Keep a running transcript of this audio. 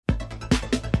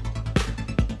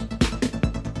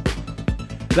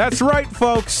That's right,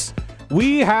 folks.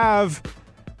 We have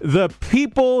the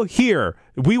people here.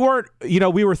 We were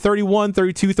 31,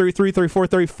 32, 33, 34,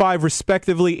 35,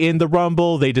 respectively in the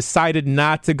Rumble. They decided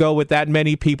not to go with that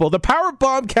many people. The Power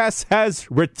Bombcast has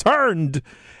returned.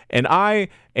 And I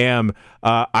am,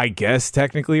 I guess,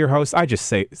 technically your host. I just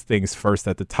say things first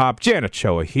at the top. Janet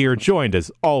Choa here, joined as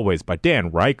always by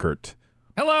Dan Reichert.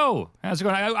 Hello. How's it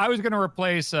going? I was going to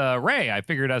replace Ray. I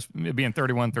figured us being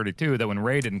 31, 32, that when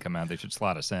Ray didn't come out, they should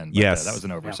slot us in. But, yes. That was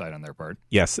an oversight on their part.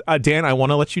 Yes. Dan, I want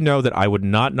to let you know that I would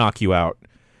not knock you out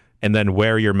and then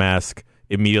wear your mask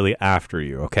immediately after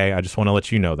you, okay? I just want to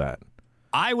let you know that.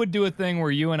 I would do a thing where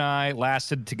you and I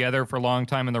lasted together for a long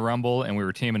time in the Rumble, and we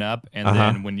were teaming up, and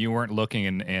then when you weren't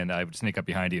looking, and I would sneak up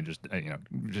behind you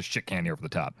and just shit can you over the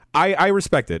top. I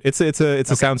respect it. It's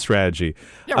a sound strategy.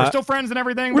 Yeah, we're still friends and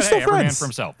everything. We're but still hey, every man friends for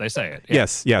himself. They say it. Yeah.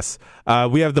 Yes.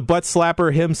 We have the butt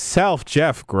slapper himself,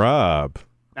 Jeff Grubb.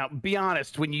 Now, be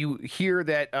honest, when you hear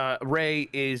that Ray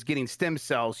is getting stem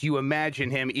cells, you imagine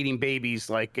him eating babies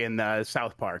like in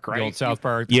South Park, right? The old South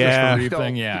Park Yeah. Christopher Reeve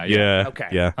thing. Yeah. Okay.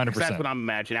 Yeah. 100%. That's what I'm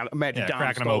imagining. I imagine Dom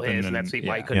cracking 'em stole open his, and- and that's why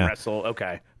yeah. he couldn't Yeah. wrestle.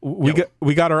 Okay.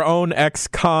 We got our own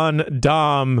ex-con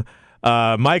Dom,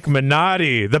 Mike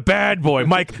Minotti, the bad boy,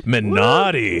 Mike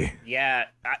Minotti. Yeah,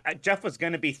 Jeff was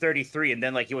going to be 33, and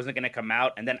then he wasn't going to come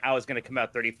out, and then I was going to come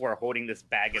out 34 holding this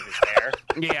bag of his hair.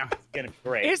 Yeah. It's going to be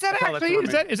great. Is that Call it actually,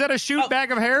 grooming. is that a shoot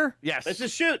bag of hair? Yes. Let's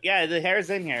just shoot. Yeah, the hair's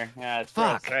in here. Yeah, it's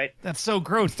Fuck. gross, right? That's so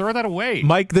gross. Throw that away.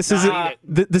 Mike, this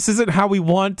isn't how we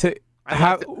want to.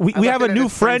 We left have it a at new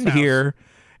his friend's friend house. here,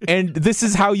 and this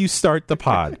is how you start the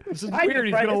pod. This is Hi, weird.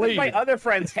 He's friend. going to This is my leave. other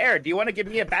friend's hair. Do you want to give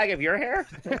me a bag of your hair?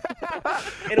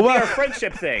 It'll be our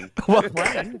friendship thing.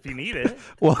 If you need it.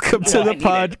 Welcome to the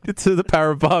pod, to the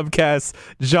Power Bombcast,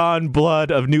 John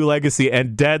Blood of New Legacy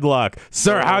and Deadlock.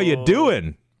 Sir, how you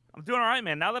doing? I'm doing all right,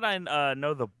 man. Now that I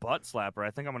know the butt slapper,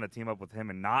 I think I'm going to team up with him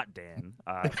and not Dan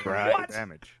for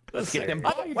damage. Let's get them.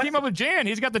 Oh, you team up with Jan.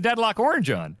 He's got the deadlock orange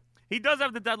on. He does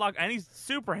have the deadlock, and he's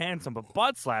super handsome, but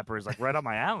butt slapper is right up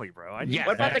my alley, bro. Yeah.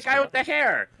 What about the guy with the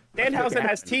hair? Danhausen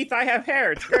has teeth. I have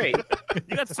hair. It's great.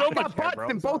 You got so I much got hair, butts bro.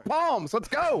 in both palms. Let's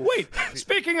go. Wait,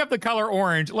 speaking of the color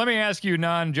orange, let me ask you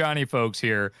non-Johnny folks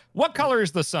here. What color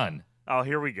is the sun? Oh,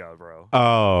 here we go, bro.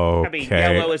 Oh, I mean,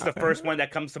 yellow is the first one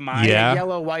that comes to mind. Yeah.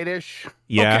 Yellow, whitish.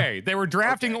 Yeah. Okay, they were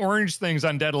drafting orange things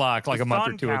on Deadlock like The a month or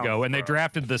sun two ago, counts, and they bro.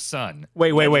 drafted the sun.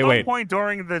 Wait. At some point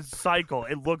during the cycle,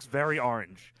 it looks very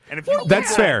orange. And if you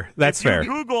That's fair. That's if you fair.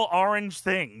 Google orange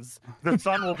things, the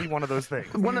sun will be one of those things.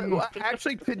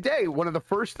 Actually, today, one of the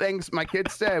first things my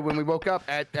kids said when we woke up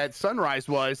at sunrise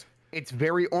was, it's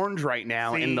very orange right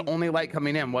now, and the only light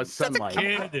coming in was sunlight.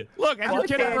 Kid. Look, has your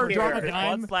kid ever drawn a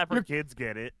dime? Butt slapper kids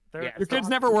get it. Yeah. Your kid's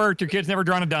never worked. Your kid's never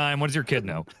drawn a dime. What does your kid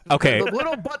know? Okay, The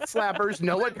little butt slappers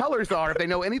know what colors are if they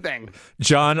know anything.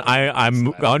 John, I'm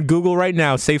on Google right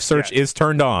now. Safe search is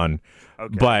turned on,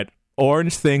 but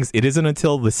orange things. It isn't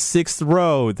until the 6th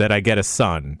row that I get a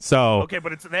sun. So Okay,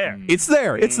 but it's there. it's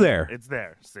there. It's there. It's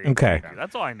there. See? Okay.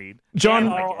 That's all I need. John-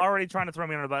 Yeah, already trying to throw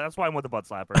me under the bus. That's why I'm with the butt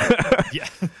slapper. Yeah.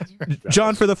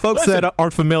 John, for the folks that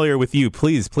aren't familiar with you,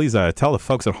 please tell the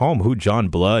folks at home who John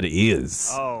Blood is.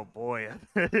 Oh boy,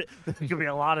 there could be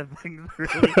a lot of things.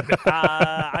 Really.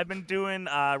 I've been doing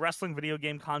wrestling video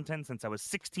game content since I was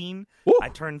 16. Ooh. I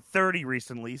turned 30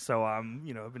 recently, so I've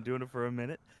been doing it for a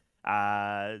minute.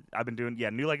 I've been doing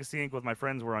New Legacy Inc. with my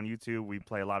friends. We're on YouTube. We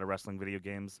play a lot of wrestling video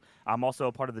games. I'm also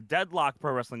a part of the Deadlock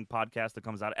Pro Wrestling podcast that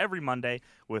comes out every Monday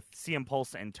with CM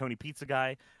Pulse and Tony Pizza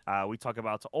Guy. We talk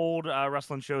about old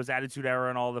wrestling shows, Attitude Era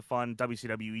and all the fun,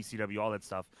 WCW, ECW, all that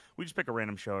stuff. We just pick a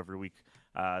random show every week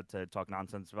to talk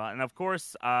nonsense about. And of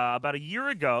course, about a year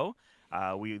ago,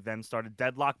 we then started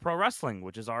Deadlock Pro Wrestling,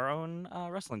 which is our own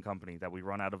wrestling company that we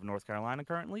run out of North Carolina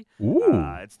currently. Ooh.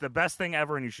 It's the best thing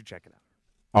ever, and you should check it out.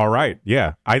 All right.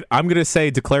 Yeah. I'm going to say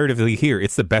declaratively here,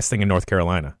 it's the best thing in North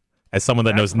Carolina. As someone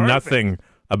that knows That's perfect. nothing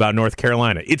about North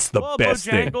Carolina, it's the Well, best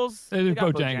thing. Bojangles. It is We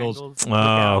got Bojangles.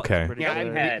 Oh, okay. Pretty Yeah,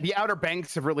 good. the Outer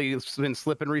Banks have really been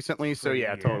slipping recently, so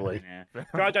yeah, totally.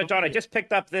 Yeah. John, I just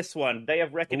picked up this one. Day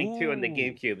of Reckoning 2 on the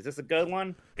GameCube. Is this a good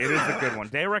one? It is a good one.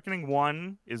 Day of Reckoning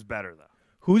 1 is better, though.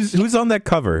 Who's on that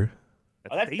cover?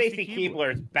 Oh, that's Stacy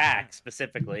Keebler's back,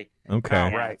 specifically. Okay.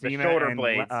 Yeah, Right. it's the Cena shoulder and,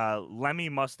 blades. Lemmy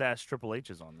Mustache Triple H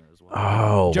is on there as well.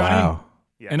 Oh, Johnny? wow.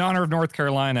 Yeah. In honor of North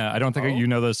Carolina, I don't think you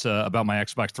know this about my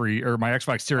Xbox 3 or my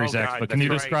Xbox Series Oh, X, God, but can you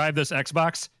that's right. describe this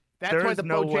Xbox? That's There why is the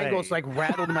no Bojangles way.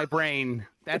 rattled my brain.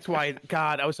 That's why,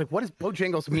 God, I was like, what does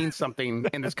Bojangles mean something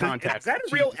in this context? Is that a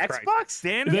real Jesus Christ. Xbox?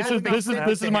 Stan This is makes sense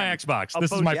this to is my him. Xbox. A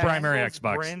This is my Bojangles primary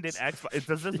Xbox. branded Xbox.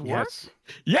 Does this work? Yes.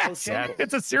 Yes, Bojangles.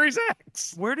 it's a Series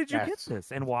X. Where did you Yes. get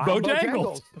this and why?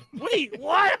 Bojangles. Wait,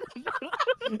 what?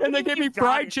 And they gave me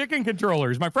fried chicken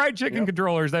controllers. My fried chicken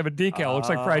controllers, they have a decal. Looks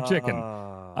like fried chicken.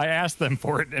 I asked them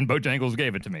for it, and Bojangles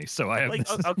gave it to me. So I have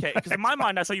this. Okay, because in my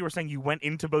mind, I thought you were saying you went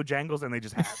into Bojangles and they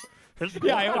just had it.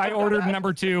 Yeah, I ordered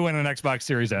number 2 and an Xbox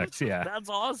Series X. Yeah. That's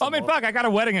awesome. I mean, fuck, I got a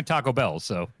wedding at Taco Bell,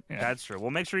 so. Yeah. That's true.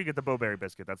 Well, make sure you get the Bo-Berry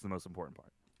biscuit. That's the most important part.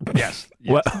 Yes.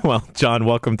 Well, John,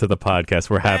 welcome to the podcast.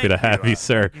 We're happy to have you,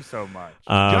 sir. Thank you so much.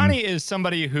 Johnny is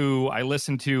somebody who I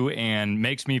listen to and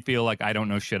makes me feel like I don't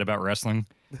know shit about wrestling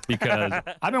because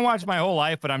I've been watching my whole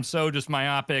life, but I'm so just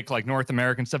myopic, like North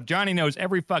American stuff. Johnny knows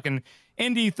every fucking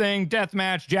indie thing,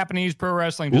 deathmatch, Japanese pro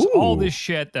wrestling, just all this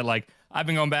shit that, like, I've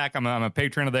been going back. I'm a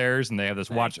patron of theirs, and they have this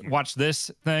watch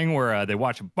this thing where they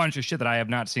watch a bunch of shit that I have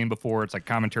not seen before. It's like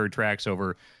commentary tracks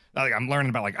over. Like, I'm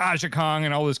learning about like Aja Kong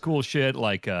and all this cool shit.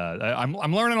 Like I'm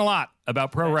learning a lot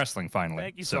about pro wrestling finally.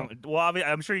 Thank you so much. Well,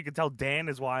 I'm sure you can tell Dan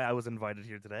is why I was invited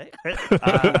here today.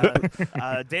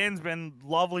 Dan's been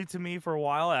lovely to me for a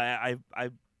while.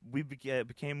 We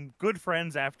became good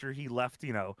friends after he left,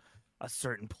 a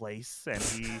certain place, and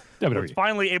he was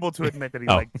finally able to admit that he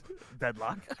liked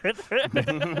Deadlock.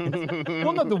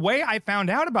 Well, no, the way I found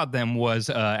out about them was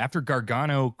after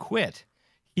Gargano quit.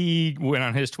 He went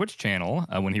on his Twitch channel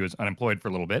when he was unemployed for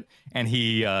a little bit, and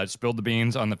he spilled the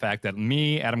beans on the fact that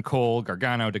me, Adam Cole,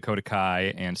 Gargano, Dakota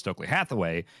Kai, and Stokely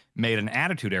Hathaway made an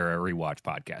Attitude Era rewatch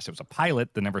podcast. It was a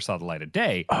pilot that never saw the light of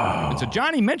day. And so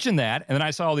Johnny mentioned that, and then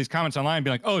I saw all these comments online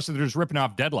being like, oh, so they're just ripping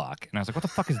off Deadlock. And I was like, what the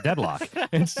fuck is Deadlock?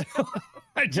 And so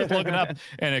I just looked it up,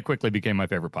 and it quickly became my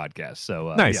favorite podcast.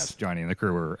 So nice. Yes, Johnny and the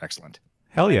crew were excellent.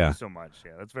 Hell yeah. Thank you so much.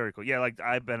 Yeah, that's very cool. Yeah, like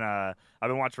I've been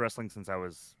watching wrestling since I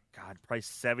was probably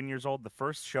 7 years old. The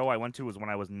first show I went to was when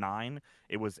I was 9.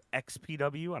 It was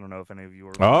XPW. I don't know if any of you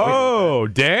were. Oh,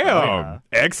 damn.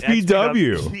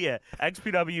 XPW. Yeah,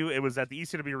 XPW. It was at the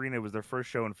ECW Arena. It was their first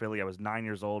show in Philly. I was 9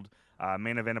 years old.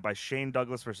 Main evented by Shane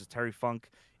Douglas versus Terry Funk,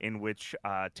 in which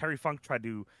Terry Funk tried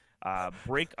to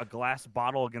break a glass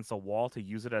bottle against a wall to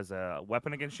use it as a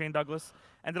weapon against Shane Douglas.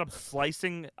 Ended up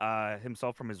slicing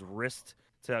himself from his wrist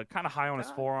to kind of high on his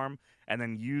forearm, and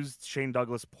then used Shane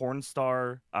Douglas porn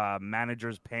star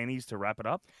manager's panties to wrap it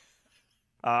up.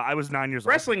 I was 9 years old.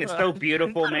 Wrestling is so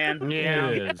beautiful, man.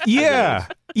 Yeah.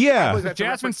 Yeah.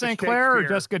 Jasmine St. Clair or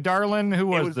Jessica Darlin? Who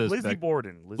was this? Lizzie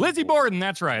Borden. Lizzie Borden,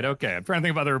 that's right. Okay. I'm trying to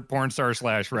think of other porn star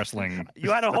 / wrestling.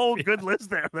 You had a whole good list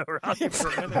there, though.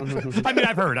 I mean,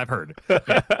 I've heard.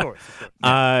 Yeah, of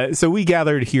course. So we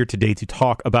gathered here today to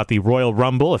talk about the Royal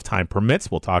Rumble. If time permits,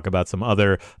 we'll talk about some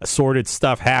other assorted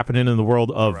stuff happening in the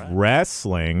world of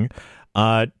wrestling.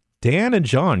 Dan and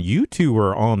John, you two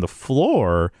were on the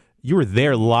floor. You were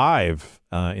there live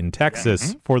in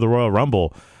Texas for the Royal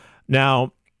Rumble.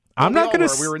 Now, I'm not going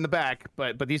to. We were in the back,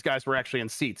 but these guys were actually in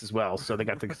seats as well, so they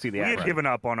got to see the action. We had given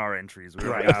up on our entries. We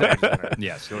were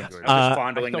Yes. Just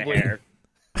fondling the hair.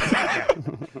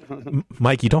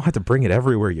 Mike, you don't have to bring it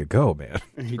everywhere you go, man.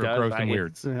 He gross and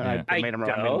weird. I made him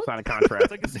sign a contract.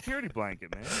 It's like a security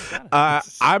blanket, man.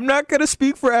 I'm not going to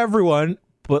speak for everyone,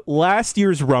 but last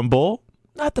year's Rumble,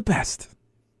 not the best.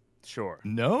 Sure.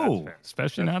 No,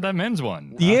 especially not that men's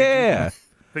one. Yeah.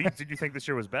 Did you think this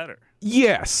year was better?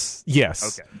 Yes.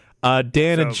 Okay.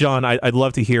 Dan and John, I'd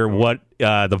love to hear what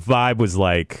the vibe was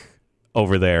like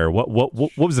over there. What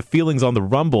was the feelings on the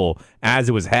Rumble as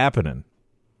it was happening?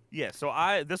 Yeah, so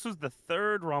this was the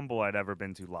third Rumble I'd ever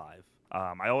been to live.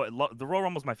 The Royal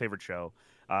Rumble is my favorite show.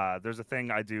 There's a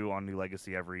thing I do on New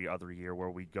Legacy every other year where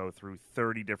we go through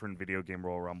 30 different video game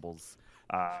Royal Rumbles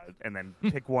and then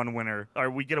pick one winner. Or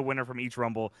we get a winner from each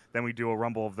Rumble, then we do a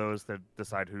Rumble of those to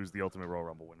decide who's the ultimate Royal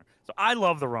Rumble winner. So I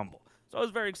love the Rumble. So I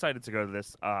was very excited to go to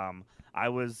this. I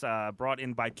was brought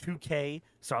in by 2K,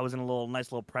 so I was in a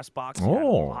nice little press box. Had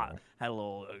a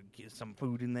little some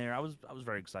food in there. I was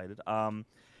very excited.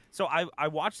 So I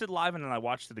watched it live, and then I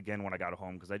watched it again when I got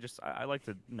home because I like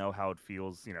to know how it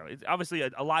feels. Obviously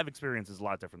a live experience is a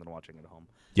lot different than watching at home.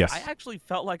 Yes. I actually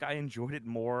felt like I enjoyed it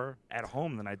more at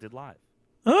home than I did live.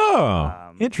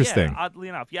 Oh, interesting. Yeah, oddly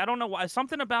enough. Yeah, I don't know why.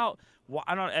 Something about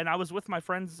and I was with my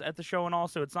friends at the show, and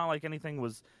also it's not like anything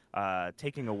was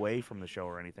taking away from the show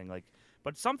or anything.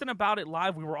 But something about it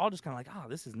live, we were all just kind of like,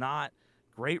 this is not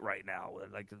great right now.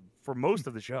 Like for most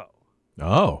of the show.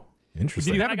 Oh.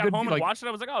 Interesting. When I got home and watched it,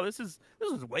 I was like, this is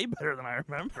way better than I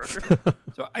remember.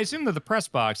 So I assume that the press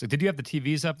box, did you have the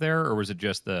TVs up there, or was it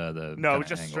just the No,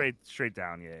 just angle? straight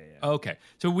down, yeah. Okay.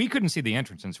 So we couldn't see the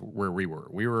entrances where we were.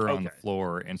 We were on the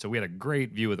floor, and so we had a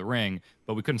great view of the ring,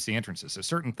 but we couldn't see entrances. So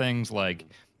certain things like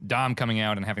Dom coming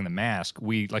out and having the mask,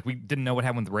 we didn't know what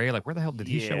happened with Rey. Like, where the hell did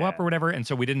he show up Yeah. or whatever? And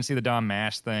so we didn't see the Dom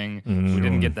mask thing. We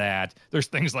didn't get that. There's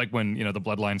things like when the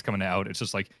Bloodline's coming out, it's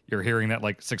just like you're hearing that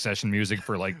like Succession music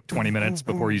for like 20 minutes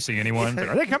before you see anyone. Like,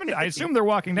 are they coming? I assume they're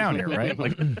walking down here, right?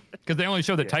 Like, because they only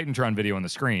show the Titantron video on the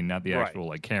screen, not the actual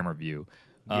like camera view.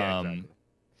 Yeah, exactly.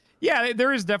 Yeah,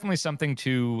 there is definitely something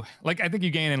to like. I think you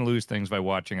gain and lose things by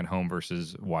watching at home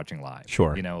versus watching live.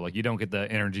 Sure. Like you don't get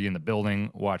the energy in the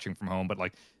building watching from home, but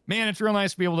like, man, it's real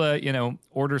nice to be able to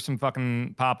order some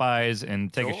fucking Popeyes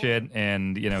and take a shit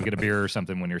and get a beer or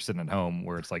something when you're sitting at home,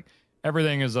 where it's like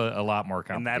everything is a lot more In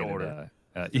complicated. that order.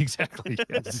 Exactly.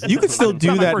 Yes. You could still It's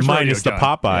not do my that first minus the rodeo,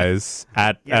 John. Popeyes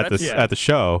at the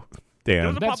show. There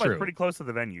was Dan. a That's Popeyes true. pretty close to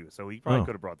the venue, so he probably Oh.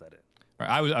 could have brought that in.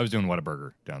 I was doing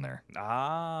Whataburger down there.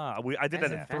 I did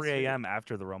that at 3 a.m.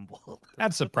 after the Rumble.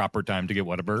 That's a proper time to get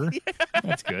Whataburger.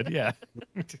 That's good. Yeah.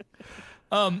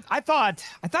 I thought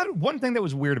one thing that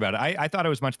was weird about it. I thought it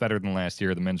was much better than last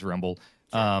year, the Men's Rumble.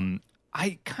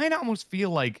 I kind of almost feel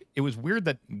like it was weird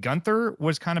that Gunther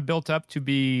was kind of built up to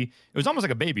be. It was almost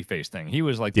like a babyface thing. He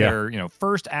was like their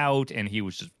first out, and he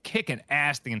was just kicking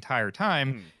ass the entire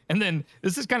time. And then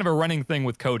this is kind of a running thing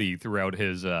with Cody throughout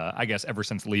his, I guess, ever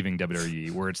since leaving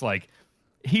WWE, where it's like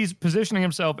he's positioning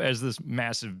himself as this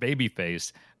massive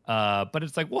babyface. But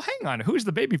it's like, well, hang on, who's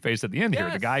the babyface at the end here?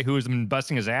 The guy who has been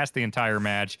busting his ass the entire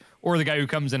match, or the guy who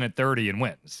comes in at 30 and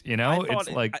wins?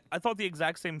 I thought the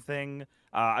exact same thing.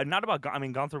 Not about. I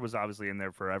mean, Gunther was obviously in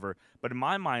there forever, but in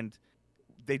my mind,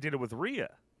 they did it with Rhea.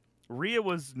 Rhea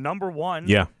was number one.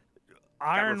 Yeah.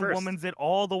 Iron reversed. Woman's it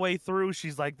all the way through.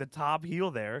 She's like the top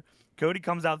heel there. Cody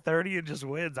comes out 30 and just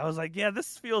wins. I was like, yeah,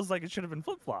 this feels like it should have been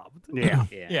flip flopped. Yeah.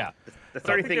 yeah. The I 30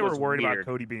 think thing they were was worried weird. about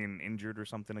Cody being injured or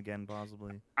something again,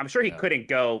 possibly. I'm sure he couldn't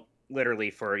go literally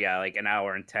for like an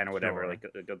hour and 10 or whatever, Sure. like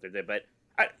Gunther did. But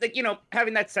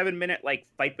having that 7-minute like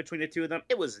fight between the two of them,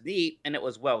 it was neat and it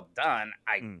was well done.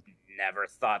 I never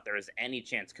thought there was any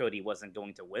chance Cody wasn't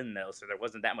going to win though, so there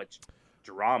wasn't that much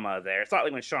drama there. It's not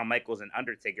like when Shawn Michaels and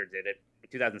Undertaker did it in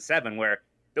 2007, where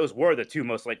those were the two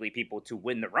most likely people to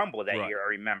win the Rumble that year. I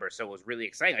remember, so it was really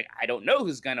exciting. Like, I don't know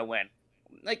who's gonna win.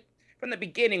 Like from the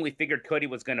beginning, we figured Cody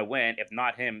was gonna win. If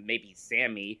not him, maybe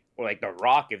Sammy or like The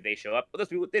Rock if they show up. But those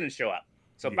people didn't show up.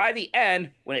 So by the end,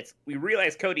 when we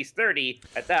realize Cody's 30,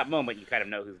 at that moment you kind of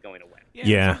know who's going to win.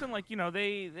 Yeah. Something like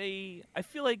they. I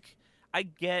feel like I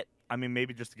get. I mean,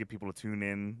 maybe just to get people to tune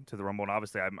in to the Rumble, and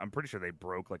obviously, I'm pretty sure they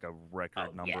broke like a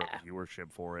record number of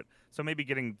viewership for it. So maybe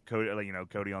getting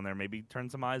Cody on there maybe turn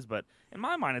some eyes. But in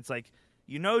my mind, it's like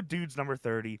dude's number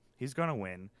 30, he's gonna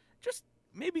win. Just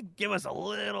maybe give us a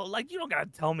little. Like, you don't gotta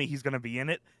tell me he's gonna be in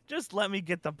it. Just let me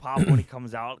get the pop when he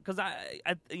comes out. Because I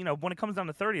when it comes down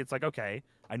to 30, it's like, okay,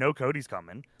 I know Cody's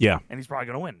coming. Yeah. And he's probably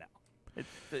gonna win now.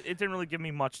 It didn't really give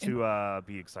me much to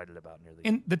be excited about near the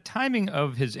end. And the timing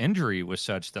of his injury was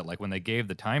such that, like, when they gave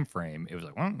the time frame, it was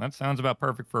like, well, that sounds about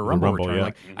perfect for a Rumble return. yeah.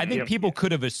 Like, I think people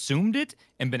could have assumed it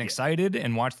and been excited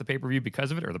and watched the pay-per-view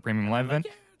because of it, or the premium live event.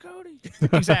 Yeah, Cody.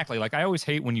 Exactly. Like, I always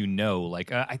hate when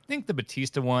like, I think the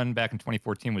Batista one back in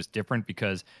 2014 was different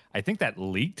because I think that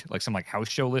leaked, like some like house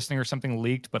show listing or something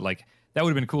leaked, but like that would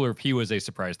have been cooler if he was a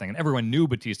surprise thing. And everyone knew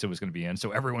Batista was going to be in,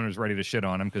 so everyone was ready to shit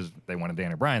on him because they wanted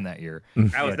Daniel Bryan that year.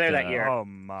 I was there that year. Oh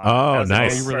my! Oh, was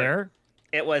nice. You were there?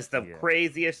 It was the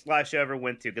craziest live show I ever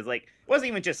went to because, like, it wasn't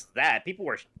even just that. People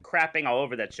were crapping all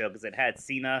over that show because it had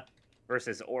Cena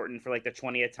versus Orton for like the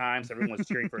 20th time, so everyone was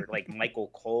cheering for like Michael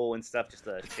Cole and stuff just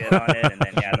to shit on it. And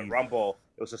then the Rumble,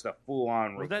 it was just a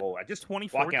full-on Was that Rumble. I just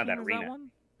 2014 walking out that was arena. that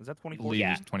one? Was that I 2014? believe it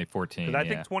was 2014. Because I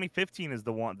think 2015 is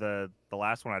the one, the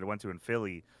last one I went to in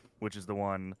Philly, which is the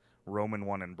one Roman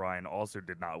won and Bryan also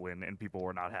did not win, and people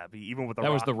were not happy, even with the that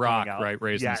Rock was The Rock, coming out. right?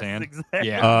 Raising Yes, his hand. Exactly.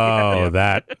 Yeah. Oh,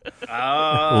 that. Oh,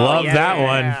 Love that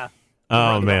one. Yeah.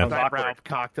 Oh, man. That Ralph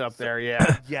cocked up there,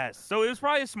 yeah. Yes. So it was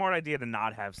probably a smart idea to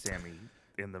not have Sammy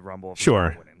in the Rumble. If he Sure.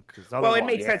 wasn't winning, 'cause Well, it otherwise-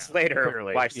 made sense later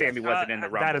clearly. why Sammy wasn't in the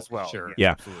Rumble. That as well. Sure.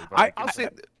 Yeah. Absolutely. But I'll say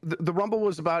the Rumble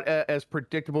was about as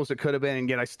predictable as it could have been, and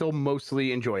yet I still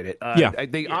mostly enjoyed it. Yeah.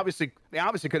 They obviously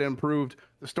could have improved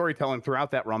the storytelling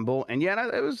throughout that Rumble, and yet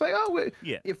it was like,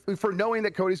 if for knowing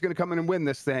that Cody's going to come in and win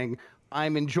this thing,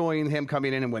 I'm enjoying him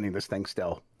coming in and winning this thing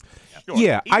still. Sure.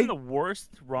 Yeah, Even the worst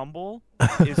Rumble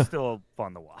is still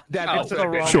fun to watch. That's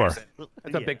Oh, a Sure.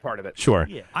 That's a big part of it. Sure.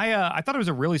 Yeah. I thought it was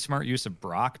a really smart use of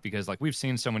Brock because, like, we've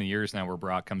seen so many years now where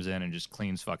Brock comes in and just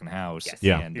cleans fucking house. Yes.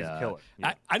 Yeah. And He's a killer.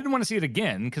 Yeah. I didn't want to see it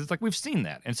again because, like, we've seen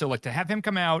that. And so, like, to have him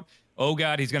come out, oh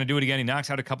God, he's going to do it again. He knocks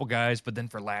out a couple guys, but then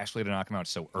for Lashley to knock him out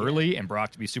so early and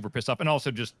Brock to be super pissed off, and also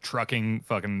just trucking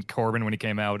fucking Corbin when he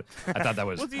came out, I thought that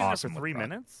was Was he awesome. in there for 3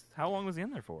 minutes? How long was he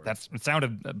in there for? It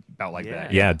sounded about like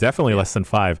that. Yeah, definitely less than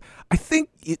 5. I think,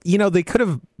 they could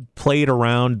have played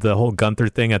around the whole Gunther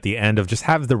thing at the end of just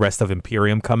have the rest of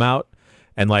Imperium come out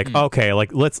and okay,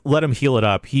 let's let him heal it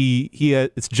up.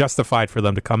 It's justified for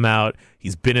them to come out.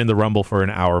 He's been in the Rumble for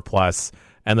an hour plus,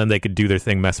 and then they could do their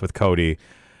thing, mess with Cody.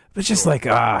 But it's just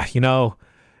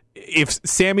if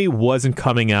Sammy wasn't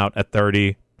coming out at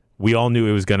 30, we all knew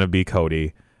it was going to be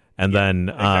Cody. And then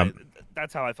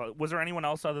that's how I thought. Was there anyone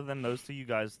else other than those two you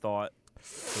guys thought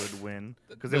could win?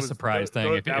 Because the surprise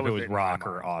thing, if it was Rock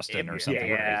or Austin or something.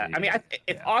 Yeah. I mean,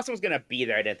 if Austin was going to be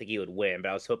there, I didn't think he would win, but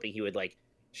I was hoping he would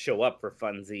show up for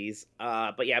funsies.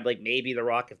 But yeah, maybe The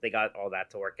Rock, if they got all that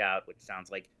to work out, which sounds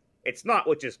like it's not,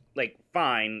 which is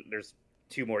fine. There's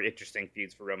 2 more interesting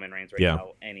feuds for Roman Reigns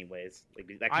now anyways.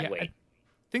 That can wait. I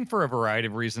think for a variety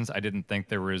of reasons, I didn't think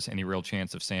there was any real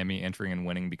chance of Sammy entering and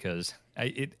winning because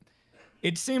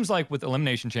it seems like with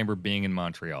Elimination Chamber being in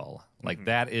Montreal,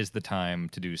 that is the time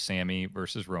to do Sammy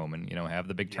versus Roman, have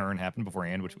the big turn happen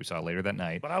beforehand, which we saw later that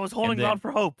night. But I was holding out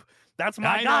for hope. That's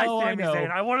my guy, Sami Zayn.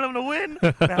 I wanted him to win,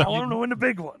 and I want him to win the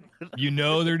big one.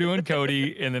 They're doing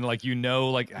Cody, and then I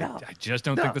just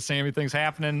don't think the Sammy thing's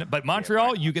happening. But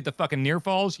Montreal, you get the fucking near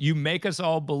falls. You make us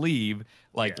all believe,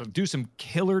 do some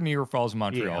killer near falls in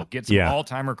Montreal, get some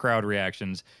all-timer crowd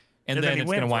reactions, and then it's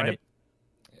going to wind up.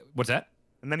 What's that?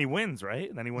 And then he wins, right?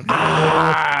 And then he wins.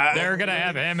 They're going to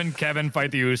have him and Kevin fight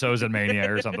the Usos at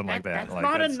Mania or something like that. That's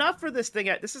not enough for this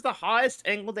thing. This is the highest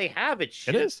angle they have. It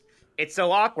is. It's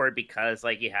so awkward because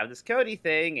you have this Cody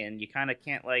thing and you kind of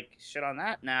can't shit on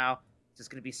that now. It's just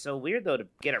going to be so weird though to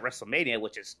get at WrestleMania,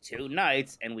 which is 2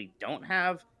 nights, and we don't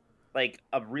have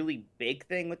a really big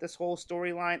thing with this whole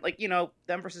storyline.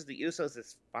 Them versus the Usos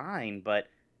is fine, but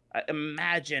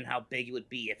imagine how big it would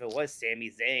be if it was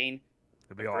Sami Zayn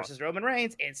versus Roman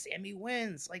Reigns and Sammy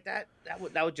wins. That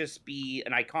would just be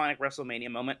an iconic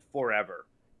WrestleMania moment forever.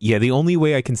 Yeah, the only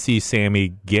way I can see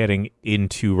Sammy getting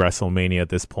into WrestleMania at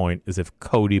this point is if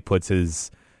Cody puts his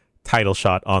title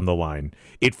shot on the line.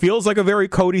 It feels like a very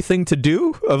Cody thing to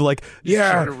do of right.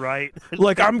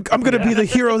 I'm going to be the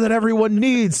hero that everyone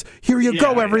needs. Here you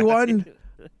go, everyone.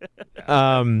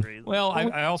 Well, I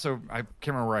can't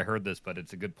remember where I heard this, but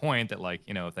it's a good point that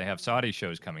if they have Saudi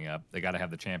shows coming up, they got to have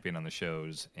the champion on the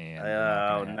shows, and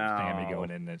Sammy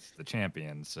going in as the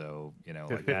champion. So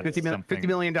 $50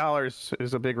 million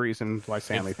is a big reason why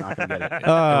Sammy's not going to get it. The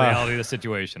reality of the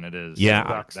situation, it is.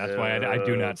 Yeah, so that's why I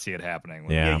do not see it happening.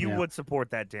 Yeah, you would support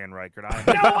that, Dan Reichert. I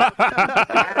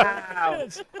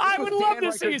would love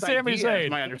to see Sami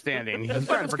Zayn. My understanding.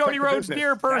 It's Cody Rhodes'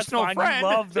 dear personal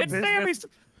friend. It's Sammy's.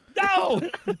 No!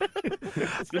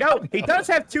 He does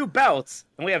have 2 belts,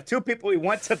 and we have 2 people we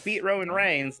want to beat Roman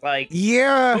Reigns.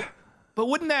 Yeah. But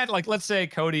wouldn't that, let's say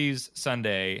Cody's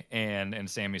Sunday and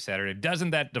Sammy's Saturday, doesn't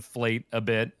that deflate a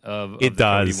bit of it the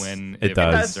does. Cody win? It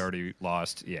does. He's already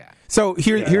lost. Yeah. So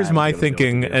here's my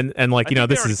thinking, and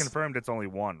this is confirmed. It's only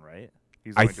 1, right?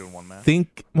 He's only doing 1 match.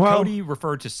 Cody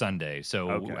referred to Sunday,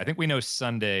 so I think we know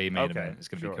Sunday main event is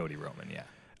going to be Cody Roman. Yeah.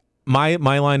 My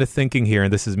line of thinking here,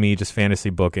 and this is me just fantasy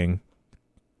booking,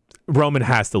 Roman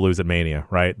has to lose at Mania,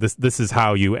 right? This is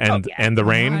how you end the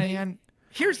reign. And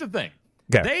here's the thing.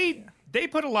 Okay. They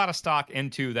put a lot of stock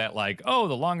into that,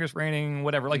 the longest reigning,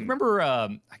 whatever. Remember, I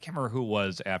can't remember who it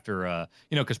was after,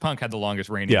 because Punk had the longest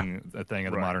reigning thing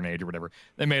of the modern age or whatever.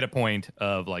 They made a point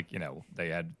of, they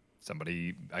had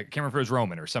somebody, I can't remember if it was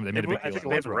Roman or somebody. They made a big deal. I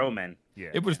think it was Roman. Yeah.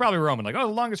 It was probably Roman. The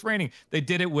longest reigning. They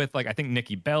did it with, I think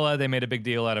Nikki Bella. They made a big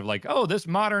deal out of, this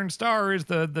modern star is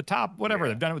the top, whatever.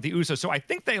 They've done it with the Usos. So I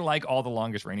think they like all the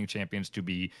longest reigning champions to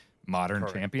be modern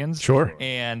champions. Sure.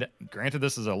 And granted,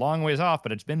 this is a long ways off,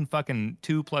 but it's been fucking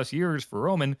 2+ years for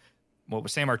Roman. What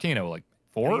was San Martino,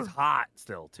 4? He's hot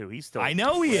still, too. He's still. I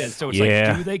know he is. So it's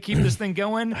do they keep this thing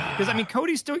going? Because,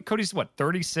 Cody's what,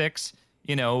 36?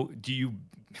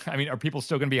 Are people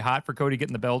still going to be hot for Cody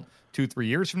getting the belt 2-3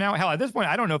 years from now? Hell, at this point,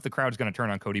 I don't know if the crowd's going to turn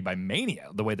on Cody by Mania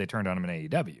the way they turned on him in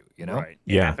AEW. Right?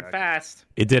 Yeah. It happened fast.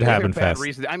 It did happen fast.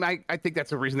 Reason. I think that's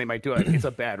the reason they might do it. It's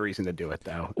a bad reason to do it,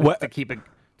 though. To keep it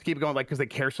going, because they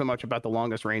care so much about the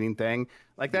longest reigning thing.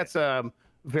 That's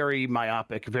very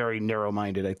myopic, very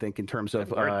narrow-minded, I think, in terms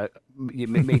of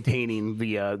maintaining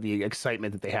the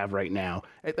excitement that they have right now.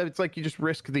 It's like you just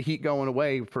risk the heat going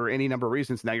away for any number of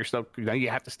reasons. Now you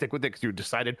have to stick with it because you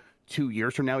decided 2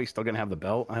 years from now he's still going to have the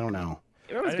belt. I don't know.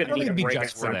 It was I good to don't need a think break it'd be at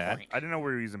just for some that. point. I didn't know we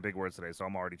were using big words today, so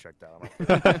I'm already checked out.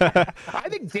 I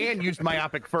think Dan used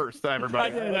myopic first,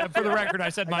 everybody. For the record, I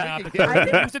said myopic. I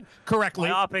think I used it correctly.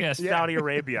 Myopic Yes. Saudi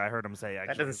Arabia, I heard him say. That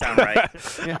Actually, doesn't sound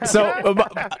right. So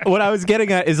what I was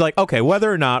getting at is like, okay,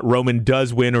 whether or not Roman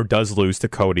does win or does lose to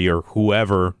Cody or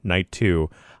whoever night 2,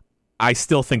 I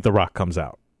still think The Rock comes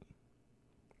out.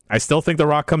 I still think The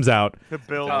Rock comes out to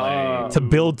build. to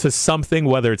build to something,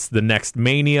 whether it's the next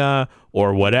Mania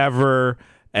or whatever.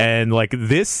 And like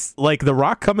this, like The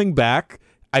Rock coming back,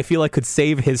 I feel like could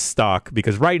save his stock,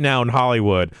 because right now in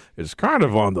Hollywood it's kind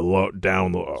of on the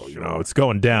down low. You know, it's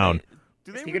going down.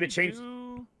 Do they Is he gonna really change-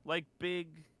 do like big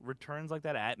returns like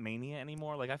that at Mania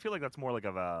anymore? Like I feel like that's more like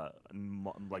of a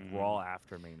like Raw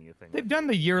after Mania thing. They've done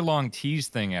the year-long tease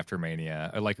thing after Mania.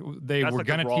 Like they That's were like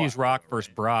the going to Raw tease Rock after, versus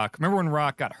right? Brock. Remember when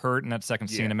Rock got hurt in that second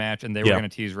Yeah. Cena match, and they were Yeah. going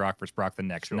to tease Rock versus Brock the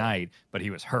next night, but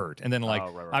he was hurt. And then like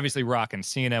right. obviously Rock and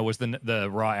Cena was the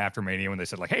Raw after Mania when they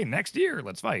said like, hey, next year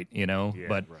let's fight. You know, Yeah,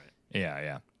 but right.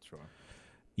 yeah. Sure.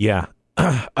 Yeah.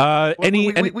 Well,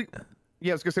 Any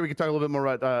yeah, I was gonna say we could talk a little bit more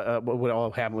about what all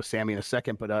happened with Sammy in a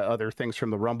second, but other things from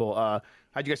the Rumble. How'd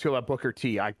you guys feel about Booker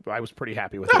T? I was pretty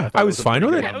happy with it. Yeah, thought I it was a fine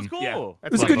pretty with good it. That was cool. Yeah, it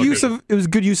that's was fine. good use of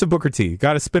good use of Booker T.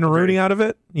 Got a spin a Rooney out of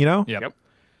it, you know? Yep.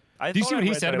 I Do you thought see I what he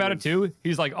read said that about it was- too?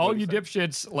 He's like, all What you did he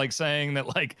dipshits like saying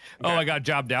that like, oh, I got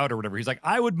jobbed out or whatever. He's like,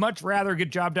 I would much rather get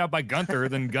jobbed out by Gunther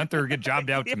than Gunther get jobbed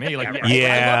out to me. Like,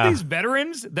 Yeah. I love these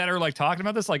veterans that are like talking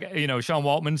about this. Like, you know, Sean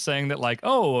Waltman saying that like,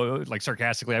 oh, like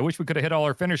sarcastically, I wish we could have hit all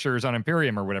our finishers on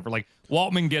Imperium or whatever. Like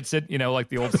Waltman gets it, you know, like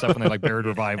the old stuff when they like buried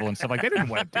Revival and stuff. Like they didn't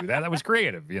want to do that. That was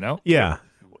creative, you know. Yeah.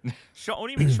 Sean, what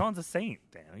do you mean Sean's a saint?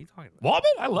 Dan, what are you talking about?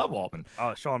 Waltman, I love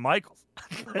Waltman. Shawn Michaels.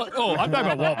 Oh, I'm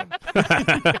talking about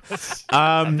Waltman.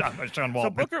 I'm talking about Sean So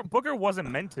Waltman. Booker wasn't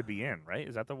meant to be in, right?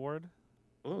 Is that the word?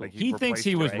 Like He thinks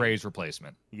he replaced was Ray? Ray's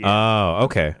replacement. Yeah. Oh,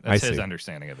 okay. I That's see. his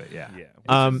understanding of it. Yeah. Yeah.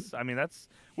 I mean,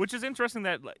 which is interesting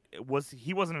that like,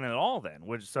 he wasn't in it at all then.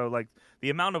 Which so like the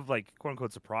amount of like quote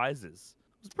unquote surprises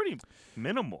was pretty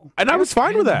minimal. And I was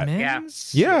fine with that. Yeah.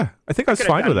 Yeah, I think I was Could've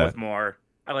fine done with that. more.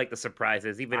 I like the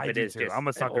surprises, even if I it do is too. just I'm a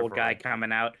an sucker old for guy it.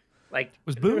 coming out. Like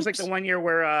Was there was like Boogs? the one year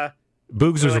where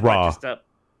Boogs was like, raw. just,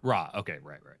 Raw. Okay,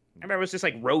 right. I remember it was just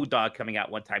like Road Dogg coming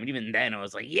out one time, and even then I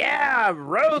was like, "Yeah,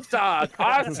 Road Dogg,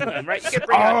 awesome!" Right? You can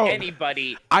bring out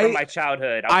anybody from my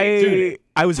childhood. I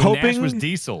was When Nash hoping was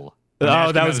Diesel. Oh, Nash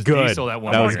came that out was as good. Diesel that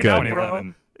one That was year in good.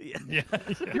 2011. Yeah.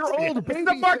 Your old baby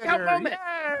the mark out center, moment.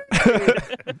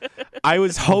 I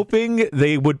was hoping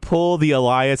they would pull the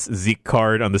Elias Zeke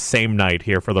card on the same night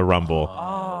here for the Rumble.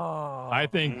 I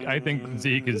think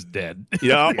Zeke is dead.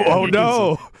 Yeah. Oh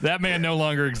no. That man no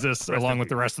longer exists along with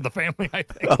the rest of the family, I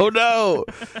think. Oh no.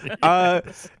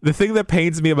 The thing that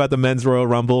pains me about the men's Royal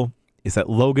Rumble is that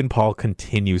Logan Paul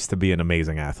continues to be an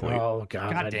amazing athlete. Oh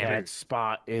god, God that damn head it.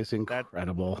 spot is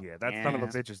incredible. Yeah, that son of a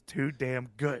bitch is too damn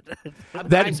good. That I'm is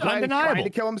glad he's trying undeniable. to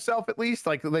kill himself at least.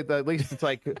 Like at least it's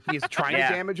like he's trying Yeah.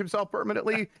 to damage himself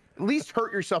permanently. At least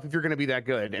hurt yourself if you're going to be that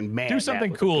good. And man, Do that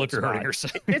something was a cool good if you're hurting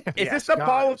spot. yourself. Is Yes, this the God,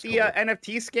 Paul it with was the cool.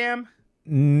 NFT scam?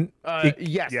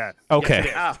 Yes. Yeah.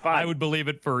 Okay. Ah, fine. I would believe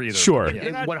it for either. Sure. Yeah.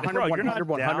 You're not- 100, bro, you're not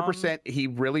 100%. He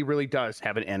really, really does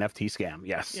have an NFT scam.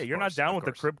 Yes. Yeah, you're of not course, down of with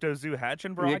the course. crypto zoo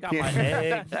hatching, bro. You I got my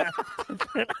can't-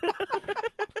 eggs.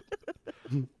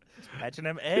 Hatching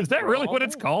them eggs. Is that bro. really what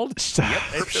it's called? It's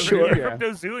Sure, a yeah.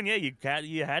 crypto zoo, and yeah,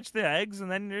 you hatch the eggs, and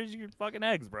then there's your fucking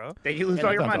eggs, bro. Then you lose That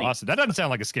all your sounds money. awesome. That doesn't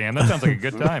sound like a scam. That sounds like a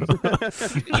good time.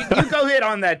 You go hit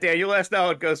on that, Dan. You let us know how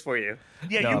it goes for you.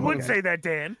 Yeah, No, you I'm would okay. say that,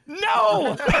 Dan.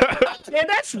 No! Dan,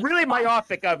 that's really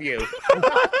myopic of you.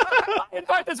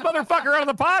 Invite this motherfucker on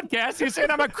the podcast. He's saying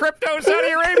I'm a crypto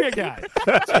Saudi Arabia guy.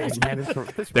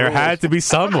 There had to be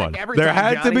someone. Every There time, had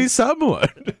to Johnny. be someone.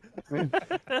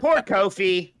 Poor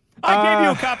Kofi. I gave you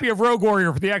a copy of Rogue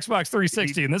Warrior for the Xbox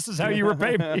 360, and this is how you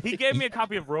repay me. He gave me a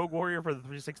copy of Rogue Warrior for the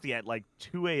 360 at like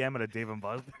 2 a.m. at a Dave and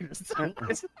Buster's.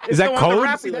 Is that code?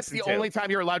 That's the only time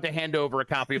you're allowed to hand over a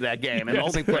copy of that game. And the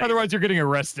only place. Otherwise, you're getting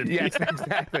arrested. Yes,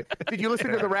 exactly. Did you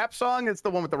listen to the rap song? It's the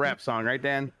one with the rap song, right,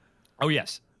 Dan? Oh,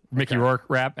 yes. Mickey Rourke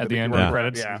rap at the end of Rourke the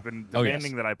credits. Yeah. He's been Oh, yes.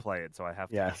 demanding that I play it, so I have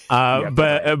to. Yeah.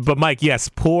 But Mike, yes,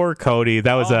 poor Cody.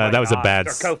 That was Oh my that was a God. bad.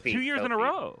 Or Kofi. 2 years in a Kofi.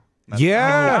 row.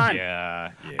 Yeah.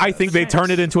 Yeah. I think they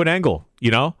turned it into an angle.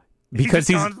 You know, because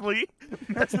he he's. just constantly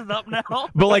messes up now.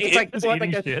 But like, It's like, He's well,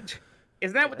 eating like shit.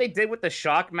 isn't that what they did with the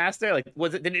Shockmaster? Like,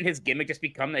 didn't his gimmick just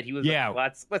become that he was? Yeah.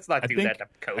 Like, let's not I do think- that to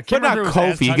I Kofi. can't But not remember if it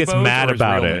was Kofi. He gets Tugboat mad or his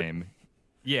about real it. name.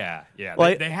 Yeah.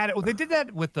 Like- they had it. Well, they did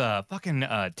that with fucking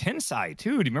Tensai too.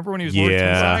 Do you remember when he was Lord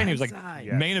Yeah. Tensai and he was like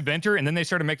Yes. main eventer, and then they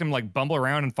started making him like bumble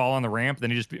around and fall on the ramp.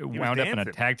 Then he just wound up in a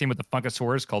dancing. tag team with the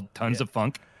Funkasaurus called Tons of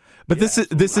Funk. But this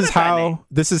is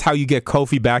how you get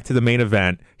Kofi back to the main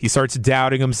event. He starts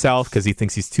doubting himself because he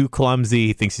thinks he's too clumsy,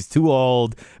 he thinks he's too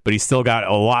old, but he's still got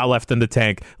a lot left in the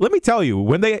tank. Let me tell you,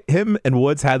 when him and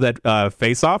Woods had that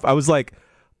face off, I was like,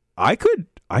 I could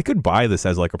buy this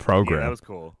as like a program. Yeah, that was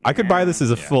cool. I could buy this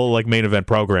as a full like main event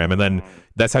program, and then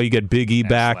that's how you get Big E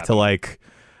back to like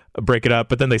break it up.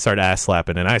 But then they started ass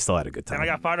slapping, and I still had a good time. And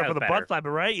I got fired up with a butt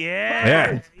slapper, right?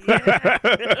 Yeah.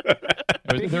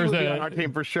 There's on our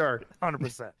team for sure.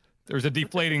 100%. There was a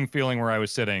deflating feeling where I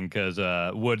was sitting because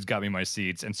Woods got me my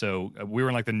seats. And so we were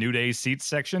in like the New Day seats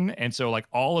section. And so like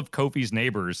all of Kofi's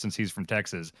neighbors, since he's from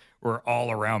Texas, were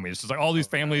all around me. It's just like all these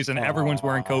families and everyone's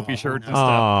wearing Kofi shirts and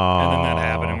stuff. And then that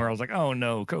happened. And where I was like, oh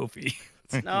no, Kofi.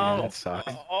 No. That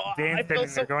sucks. Dan's sitting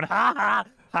there going, ha ha,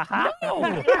 ha ha. No.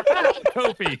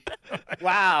 Kofi.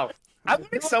 Wow. I'm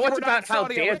learning so much about how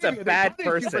Dan's a bad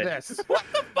person. What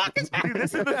the fuck is Dude,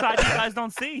 this is the side you guys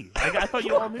don't see. I thought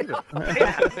you all knew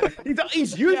this.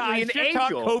 He's usually Yeah, I an shit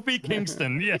talk angel. Kofi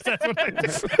Kingston. Yes, that's what I do.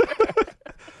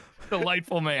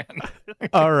 Delightful man.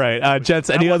 All right, Jets.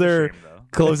 Any was a other shame, though.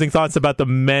 closing thoughts about the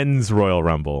men's Royal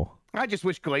Rumble? I just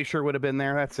wish Glacier would have been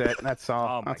there. That's it. That's all.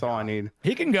 Oh my That's all I God. need.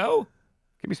 He can go.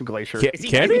 Give me some Glacier. Can Is he-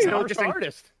 he? is he- He's just an in-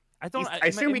 artist. I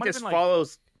assume he just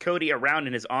follows Cody around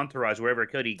in his entourage wherever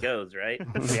Cody goes, right?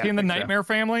 Is Yeah, he in the I think so. Nightmare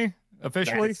family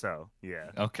officially? So,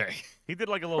 yeah. Okay. He did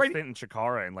like a little Right. stint in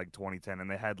Chikara in like 2010, and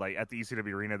they had like at the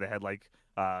ECW arena, they had like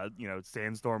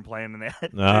Sandstorm playing, and they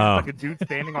had like a dude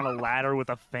standing on a ladder with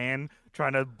a fan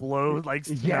trying to blow like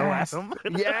snow at him.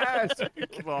 Yes.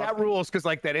 That rules because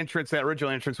like that original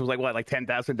entrance was like what, like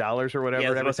 $10,000 or whatever. Yeah,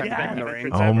 it was every the most time you got in the expensive ring.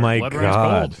 entrance Oh my Blood Rain's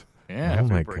god! gold. Yeah. Oh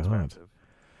my Super god! expensive.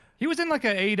 He was in like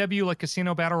a AEW like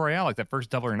Casino Battle Royale, like that first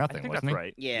Double or I Nothing, think wasn't that's he?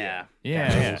 right. Yeah.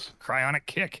 Yeah. Cryonic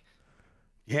kick.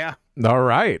 Yeah. All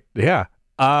right, yeah.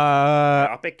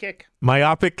 Myopic kick.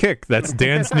 Myopic kick. That's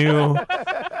Dan's new.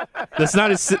 That's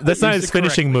not his. That's not his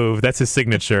finishing move. That's his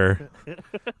signature.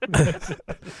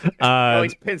 Oh, he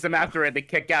pins him after it. They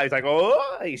kick out. He's like,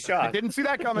 oh, he's I shocked. didn't see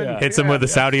that coming. Yeah. Hits him with the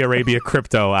Saudi Arabia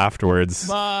crypto afterwards.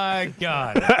 My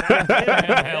God. What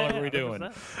the hell are we doing?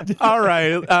 All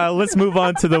right, let's move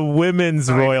on to the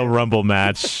women's Royal Rumble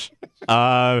match.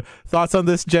 Thoughts on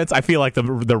this, gents? I feel like the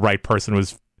right person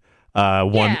was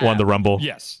won the Rumble.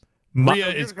 Yes. My- Rhea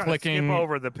You're is just gonna clicking. skip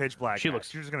over the pitch black. She match.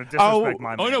 looks- You're just gonna disrespect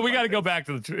my. Oh man no, we like got to go this. back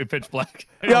to the pitch black.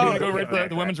 Yeah. Go right to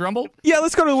the women's rumble. Yeah,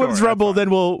 let's go to the women's that's Rumble. fine. Then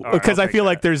we'll right, because I'll I feel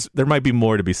take like there might be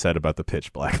more to be said about the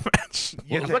pitch black match.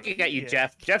 I was looking at you,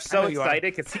 Jeff. Jeff's so know you are.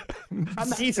 excited because I'm not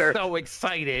Caesar. so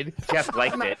excited. Jeff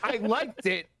liked it. I liked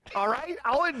it. All right,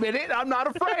 I'll admit it. I'm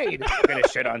not afraid. I'm gonna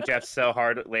shit on Jeff so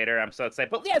hard later. I'm so excited.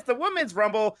 But yes, the women's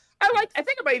rumble. I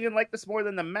think I might even like this more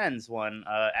than the men's one.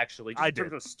 Actually, just I in terms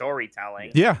did. of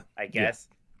storytelling. Yeah, I guess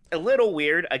a little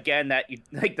weird. Again, that you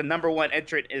like the number one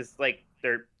entrant is like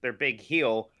their big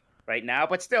heel right now,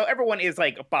 but still everyone is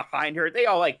like behind her. They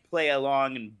all like play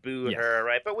along and boo Yes. her,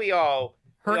 right? But we all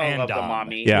Her and love the Dom.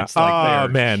 mommy. Yeah. It's like Oh, they're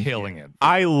man. killing it.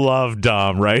 I love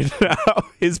Dom right now.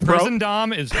 His Prison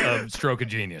Dom is a stroke of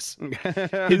genius.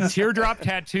 His teardrop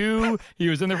tattoo, he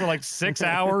was in there for like 6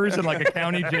 hours in like a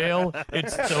county jail.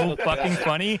 It's so fucking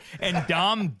funny. And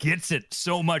Dom gets it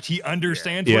so much. He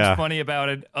understands Yeah. what's funny about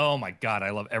it. Oh my God,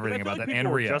 I love everything I feel about like that. people And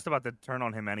were Rhea. just about to turn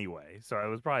on him anyway, so it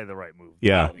was probably the right move.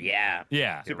 Yeah. Oh, yeah.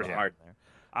 Yeah. Super Yeah. smart.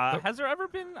 Has there ever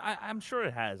been? I'm sure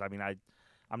it has. I mean,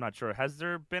 I'm not sure. Has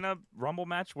there been a Rumble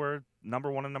match where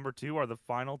number 1 and number 2 are the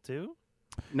final two?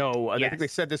 No, I Yes. think they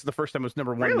said this is the first time it was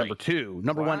number 1 and Really? number 2.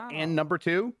 Number 1 Wow. and number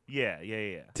 2? Yeah.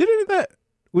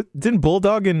 Didn't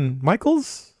Bulldog and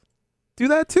Michaels do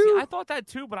that See, too? I thought that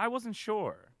too, but I wasn't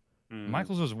sure.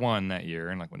 Michaels was one that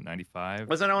year in like, 95?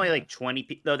 Wasn't it only like 20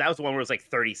 people? No, that was the one where it was like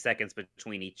 30 seconds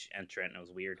between each entrant. It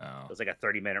was weird. Oh. It was like a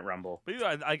 30-minute rumble. But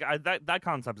yeah, that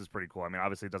concept is pretty cool. I mean,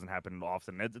 obviously, it doesn't happen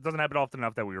often. It doesn't happen often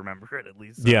enough that we remember it, at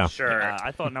least. So, Yeah. Sure.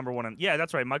 I thought number 1 and yeah,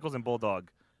 that's right. Michaels and Bulldog,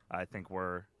 I think,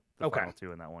 were the Okay. final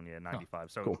two in that one. Yeah,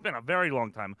 95. So Cool. it's been a very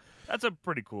long time. That's a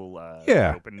pretty cool.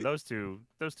 Yeah. Open. Those two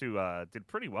did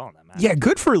pretty well in that match. Yeah,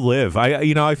 good for Liv.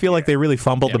 I feel like they really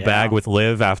fumbled the Yeah. bag with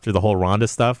Liv after the whole Ronda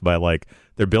stuff, but like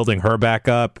they're building her back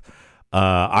up.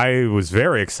 I was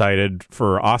very excited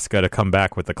for Asuka to come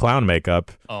back with the clown makeup.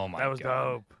 Oh my That was God.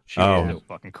 dope. She Oh. is so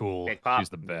fucking cool. Big pop. She's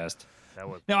the best. That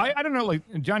was. Now, I don't know, like,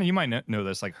 Johnny, you might know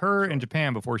this. Like, her in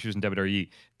Japan before she was in WWE,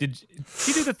 did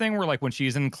she do the thing where, like, when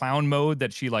she's in clown mode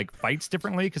that she, like, fights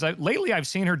differently? Because lately I've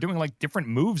seen her doing, like, different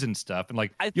moves and stuff. And,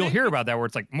 like, I you'll think hear it's- about that where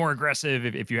it's, like, more aggressive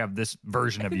if you have this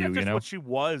version I of think you, that's you just know? what she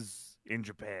was in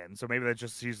Japan. So maybe that's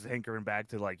just she's hankering back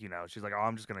to like, she's like, oh,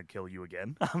 I'm just gonna kill you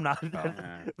again. I'm not. The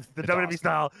WWE awesome.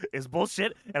 style is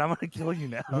bullshit, and I'm gonna kill you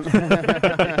now.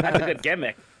 That's a good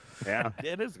gimmick. Yeah,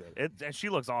 it is good. And she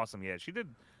looks awesome. Yeah, she did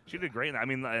great. I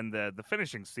mean, and the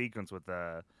finishing sequence with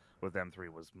M3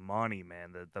 was money,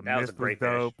 man. The That was mist a great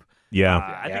dope. Yeah.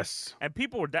 I think- Yes. and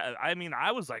people were. I mean,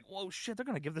 I was like, whoa, shit! They're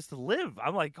gonna give this to Liv.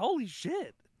 I'm like, holy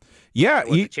shit. Yeah.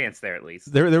 There was a chance there at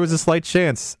least. There was a slight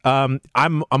chance. I'm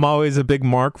always a big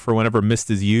mark for whenever Mist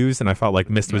is used, and I felt like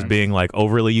Mist was being like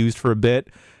overly used for a bit.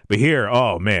 But here,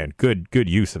 oh man, good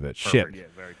use of it. Shit. Yeah,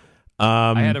 very cool.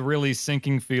 I had a really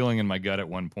sinking feeling in my gut at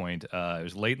one point. It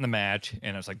was late in the match,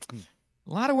 and I was like,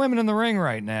 a lot of women in the ring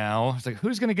right now. I was like,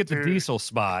 who's going to get the Diesel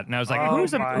spot? And I was like, Oh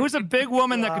who's a big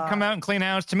woman that could come out and clean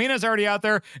house? Tamina's already out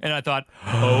there. And I thought,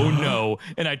 oh no.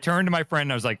 And I turned to my friend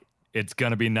and I was like, it's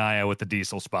going to be Nia with the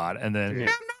Diesel spot. And then, I'm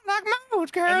not like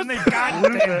most girls. And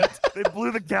then they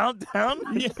blew the countdown.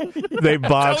 They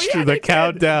botched the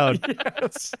countdown.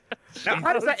 Yes. Now,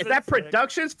 how does that? Is that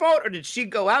production's fault, or did she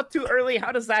go out too early?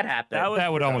 How does that happen?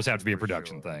 That would almost have to be a for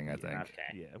production sure. thing, I think. Okay.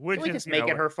 Yeah, Can which we is just make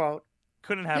it her fault?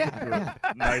 Couldn't happen to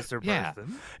a nicer Yeah.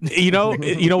 person. You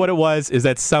know what it was is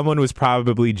that someone was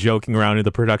probably joking around in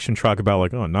the production truck about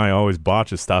like, oh, Nia always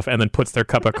botches stuff, and then puts their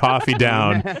cup of coffee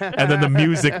down, and then the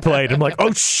music played. I'm like,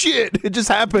 oh shit, it just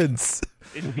happens.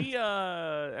 Is she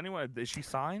is she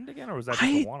signed again, or was that just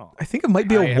a one-off? I think it might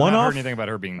be I a have not one-off. heard anything about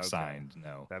her being Okay. signed,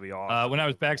 no. That'd be awesome. When I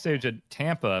was backstage at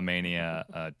Tampa Mania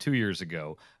 2 years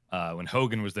ago, when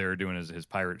Hogan was there doing his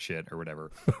pirate shit or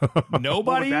whatever,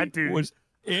 nobody that dude? was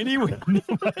anyone.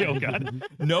 Oh god,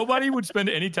 nobody would spend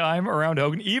any time around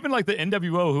Hogan. Even like the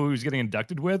NWO who he was getting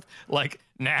inducted with, like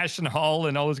Nash and Hall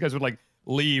and all those guys would like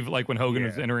leave like when Hogan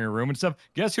was entering a room and stuff.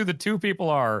 Guess who the two people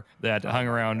are that hung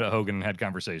around Hogan and had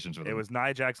conversations with him? It was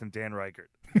Nia Jax and Dan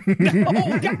Reichert.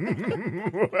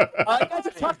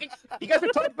 You guys are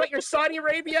talking about your Saudi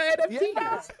Arabia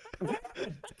NFTs.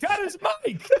 God, his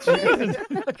mic. Jesus.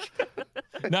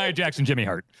 Nia Jackson, Jimmy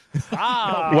Hart.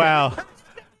 Wow.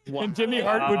 And Jimmy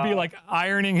Hart would be like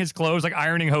ironing his clothes, like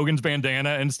ironing Hogan's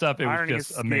bandana and stuff. It was Ironing just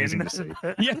his amazing skin.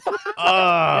 to see. Yeah.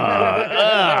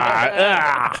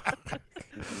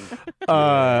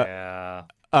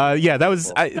 Yeah, that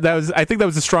was I think that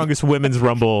was the strongest women's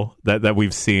rumble that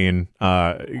we've seen.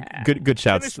 Good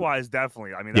shouts. Finish wise,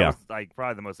 definitely. I mean, that was like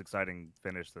probably the most exciting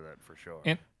finish to that for sure.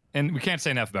 And we can't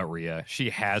say enough about Rhea. She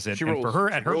has it. She and rules. for her,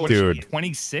 at her, She what rules. is she,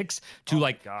 26, to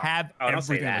like God. have Oh, don't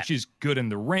say everything. Like, that. she's good in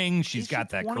the ring. She's got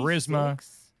that charisma.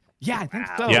 26? Yeah, I think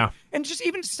so. Yeah. And just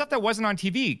even stuff that wasn't on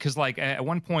TV. Because, like, at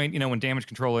one point, when Damage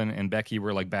Control and Becky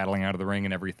were, like, battling out of the ring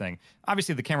and everything,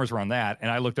 obviously the cameras were on that.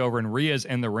 And I looked over and Rhea's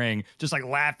in the ring, just, like,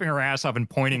 laughing her ass off and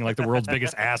pointing like the world's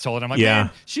biggest asshole. And I'm like, Yeah.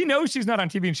 man, she knows she's not on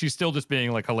TV and she's still just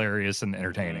being, like, hilarious and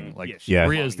entertaining. Like, Yeah.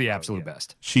 Rhea's the absolute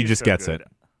best. She She's just so gets good. it.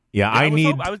 Yeah, I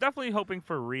I was definitely hoping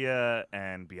for Rhea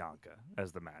and Bianca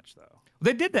as the match, though.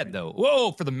 They did that, though.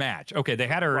 Whoa, for the match. Okay, they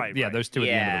had her, Right, right. those two at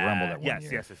the end of the Rumble that one Yes,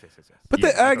 year. yes. But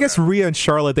I guess Rhea and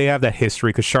Charlotte, they have that history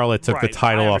because Charlotte took the Right,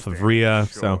 title I off of understand. Rhea.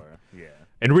 Sure. So, Yeah.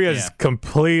 and Rhea's Yeah.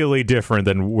 completely different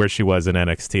than where she was in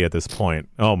NXT at this point.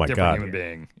 Oh my Different god, human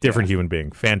being. different human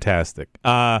being, fantastic.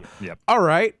 Yep. All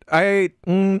right,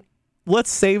 let's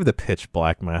save the Pitch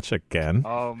Black match again.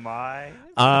 Oh my.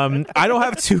 I don't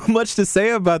have too much to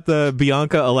say about the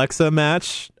Bianca Alexa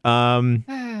match.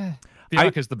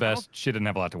 Bianca's the best. She didn't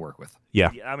have a lot to work with.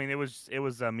 Yeah. Yeah, I mean, it was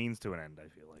a means to an end. I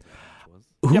feel like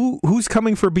that match was. Who's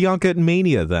coming for Bianca at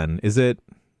Mania then? Is it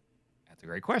That's a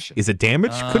great question.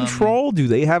 Damage Control? Do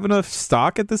they have enough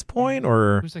stock at this point,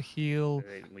 or Who's a heel?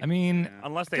 I mean,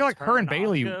 Unless they I feel like her and turn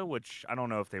Bayley. Asuka, which I don't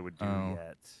know if they would do Oh.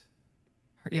 yet.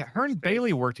 Yeah, her and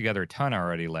Bailey worked together a ton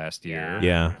already last year.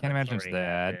 Yeah. Can't imagine it's Already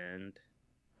that. happened.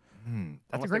 That's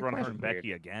Unless a great they run her question. and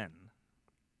Becky again.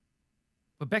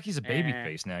 But Becky's a baby Eh.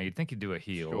 face now. You'd think you'd do a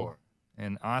heel. Sure.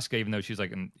 And Asuka, even though she's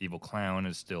like an evil clown,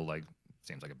 is still like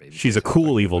seems like a baby. she's face. a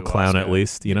cool Like, evil Lou clown at Asuka.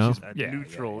 least, you know? She's a Yeah,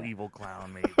 neutral yeah. evil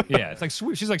clown, maybe. Yeah, it's like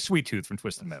she's like Sweet Tooth from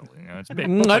Twisted Metal. It's big,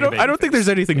 I don't think there's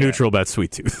anything Yeah. neutral about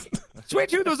Sweet Tooth. Sweet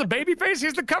Tooth was a baby face.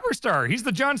 He's the cover star. He's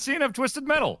the John Cena of Twisted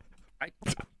Metal. I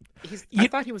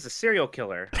thought he was a serial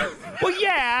killer. Well,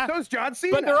 yeah, So is John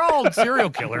Cena. but they're all serial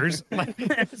killers. Like,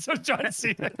 so John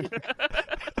Cena.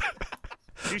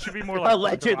 He should be more like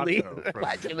Allegedly. Dr. Octo from-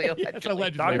 Allegedly.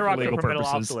 Allegedly, Dr. for Octo legal from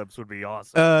purposes. Metalocalypse would be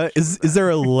awesome. Is there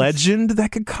a legend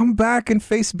that could come back and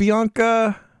face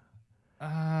Bianca?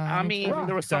 I mean, There was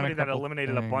done a somebody that couple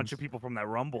eliminated a bunch things. of people from that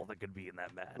Rumble that could be in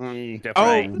that match.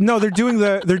 Oh no, they're doing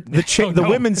the no.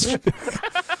 women's.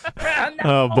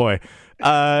 Oh boy,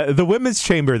 the women's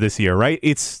chamber this year, right?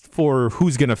 It's for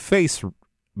who's gonna face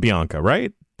Bianca,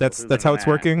 right? That's how it's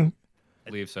working. I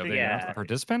believe so. They Yeah. announced the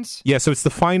participants. Yeah, so it's the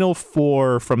final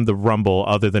four from the Rumble,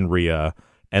 other than Rhea,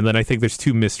 and then I think there's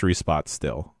two mystery spots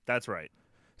still. That's right.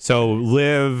 So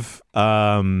Liv,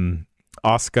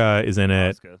 Asuka is in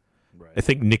it. Asuka. Right. I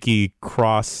think Nikki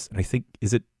Cross. And I think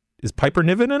is Piper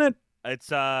Niven in it?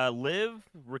 It's Liv,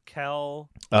 Raquel,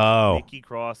 Oh, Nikki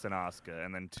Cross, and Asuka,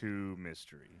 and then 2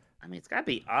 mystery. I mean, it's got to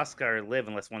be Oscar or Liv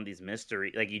unless one of these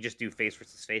mystery, like you just do face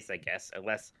versus face, I guess,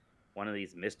 unless one of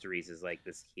these mysteries is like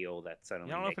this heel that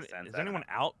suddenly I don't know makes if sense. is anyone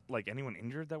out, like anyone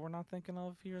injured that we're not thinking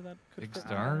of here that could Big fit in?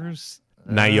 stars.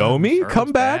 Naomi, Charlotte's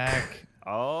come back.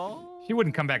 Oh, She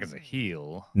wouldn't come back as a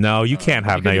heel. No, you can't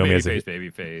have She could be Naomi as a.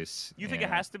 babyface. You think it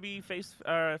has to be face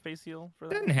heel for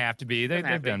that? Doesn't have to be. Doesn't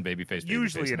They've have to done babyface.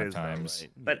 Usually babyface it enough is, though, times.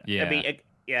 right? But Yeah.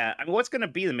 I mean, what's going to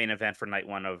be the main event for night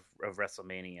 1 of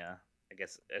WrestleMania? I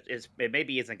guess it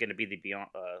maybe isn't going to be the Bianca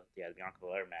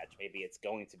Belair match. Maybe it's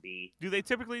going to be. Do they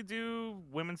typically do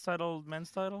women's title,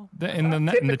 men's title? In the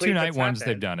Typically, 2 night that's ones,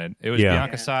 happened. they've done it. It was Yeah.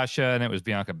 Bianca Yeah. Sasha and it was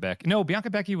Bianca Becky. No, Bianca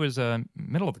Becky was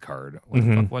middle of the card. What the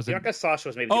Mhm. fuck was it? Bianca Sasha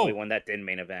was maybe the only one that didn't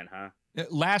main event, huh?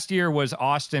 Last year was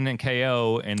Austin and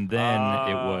KO, and then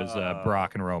it was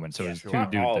Brock and Roman. So it was sure. 2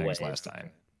 dude Always. things last time.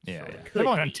 Yeah, Sure. yeah. They've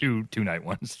only done two night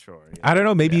ones. Sure. Yeah. I don't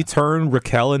know. Maybe you turn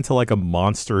Raquel into like a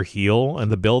monster heel in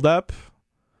the build up.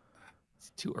 It's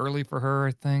too early for her,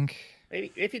 I think.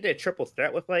 Maybe if you did a triple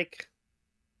threat with 3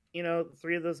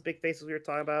 of those big faces we were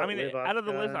talking about. I mean, Liv, out of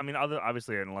the list, Asuka. I mean,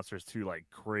 obviously, unless there's 2 like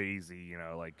crazy,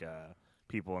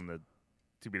 people in the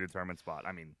to be determined spot.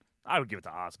 I mean, I would give it to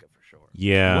Asuka for sure.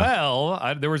 Yeah.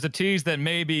 Well, there was a tease that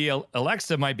maybe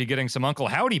Alexa might be getting some Uncle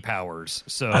Howdy powers.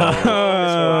 So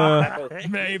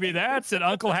maybe that's it.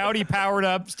 Uncle Howdy powered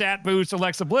up stat boost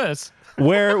Alexa Bliss.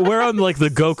 where on like the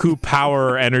Goku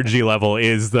power energy level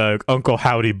is the Uncle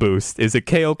Howdy boost? Is it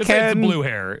KO It's Ken? blue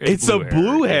hair. It's a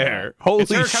blue hair. Holy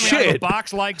It's her coming out of a shit.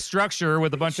 box-like structure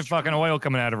with a bunch of fucking oil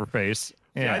coming out of her face.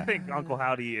 Yeah, Yeah. I think Uncle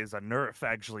Howdy is a nerf.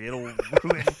 Actually, it'll ruin.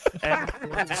 I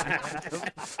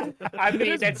mean, It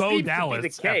is that Bo seems to be Dallas, the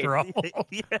case. after all.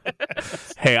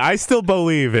 Hey, I still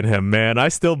believe in him, man. I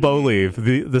still believe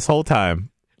this whole time.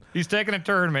 He's taking a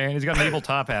turn, man. He's got an evil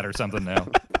top hat or something now.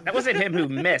 That wasn't him who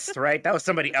missed, right? That was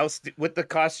somebody else with the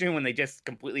costume when they just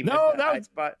completely missed No, that that hide was-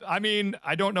 spot. I mean,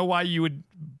 I don't know why you would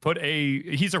put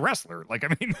he's a wrestler. Like, I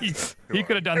mean, he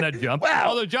could have done that jump. Wow.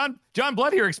 Although John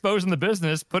Blood here exposing the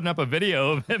business, putting up a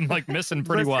video of him like missing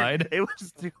pretty Listen, wide. It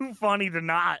was too funny to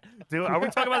not do it. Are we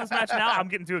talking about this match now? I'm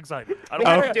getting too excited. I We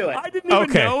don't have know. to do it. I didn't even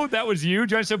Okay. know that was you,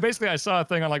 John. So basically, I saw a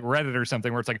thing on like Reddit or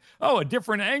something where it's like, oh, a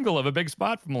different angle of a big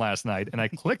spot from last night, and I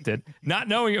clicked it, not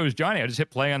knowing it was Johnny. I just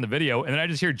hit play on the video, and then I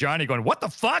just hear Johnny going, "What the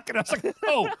fuck?" And I was like,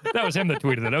 "Oh, that was him that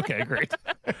tweeted it." Okay, great.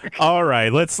 All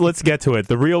right, let's get to it.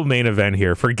 The real main event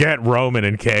here. Forget Roman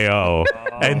and KO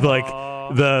and like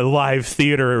the live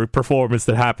theater performance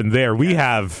that happened there. We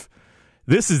have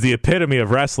this is the epitome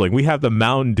of wrestling. We have the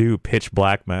Mountain Dew Pitch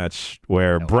Black match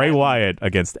where Bray Wyatt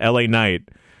against LA Knight.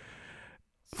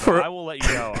 I will let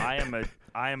you know. I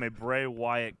am a Bray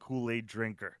Wyatt Kool-Aid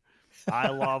drinker. I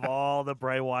love all the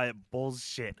Bray Wyatt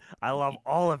bullshit. I love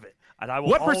all of it. And I will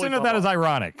What always percent of love that is all-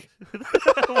 ironic?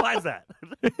 Why is that?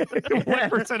 What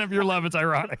percent of your love is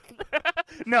ironic?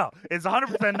 No, it's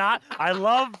 100% not. I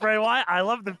love Bray Wyatt. I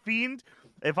love The Fiend.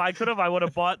 If I could have, I would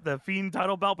have bought the Fiend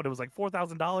title belt, but it was like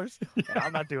 $4,000.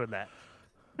 I'm not doing that.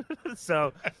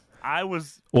 So I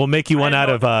was. We'll make you one I out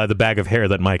love- of the bag of hair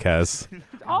that Mike has.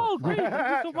 Oh, great.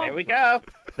 There we go.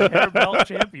 The Hair Belt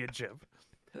Championship.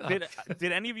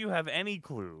 Did any of you have any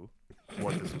clue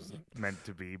what this was meant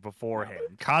to be beforehand?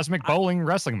 Cosmic bowling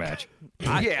wrestling match.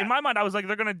 In my mind, I was like,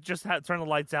 they're gonna just turn the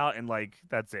lights out and like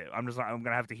that's it. I'm gonna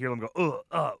have to hear them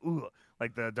go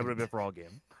like the WWE for All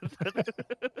game.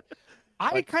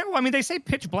 I mean, they say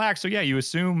pitch black, so yeah, you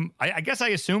assume. I guess I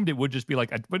assumed it would just be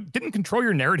like, but didn't Control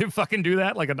Your Narrative fucking do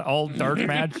that, like an all dark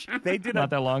match? They did not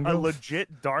that long a ago.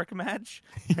 legit dark match,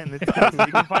 and you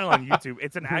can find it on YouTube.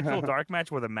 It's an actual dark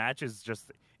match where the match is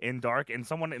just in dark, and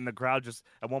someone in the crowd just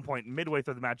at one point midway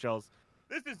through the match yells,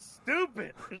 "This is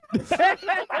stupid."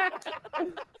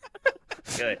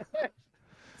 Good.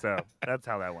 So that's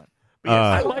how that went.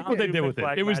 I Uh, like what they did with it.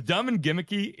 Black It was match. dumb and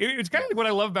gimmicky. It's kind of like what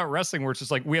I love about wrestling, where it's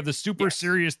just like we have the super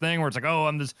serious thing where it's like, oh,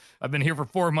 I've been here for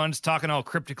 4 months talking all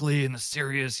cryptically and the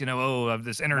serious, I have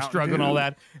this inner Mountain struggle and all Dew.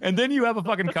 that. And then you have a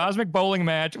fucking cosmic bowling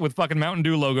match with fucking Mountain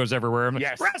Dew logos everywhere. I'm like,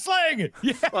 Yes. wrestling!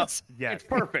 Yes! Well, Yeah. it's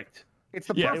perfect. It's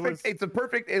the Yeah, perfect. It's a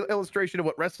perfect illustration of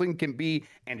what wrestling can be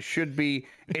and should be.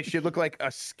 It should look like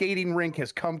a skating rink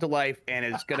has come to life and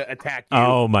is going to attack you.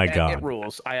 Oh, my And God. It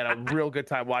rules. I had a real good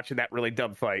time watching that really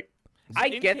dumb fight. I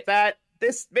get that.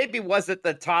 This maybe wasn't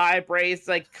the tie Bray's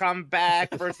like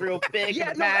comeback for his real big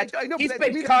Yeah, no, match. I know, but He's that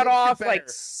been makes cut it off better. like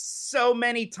so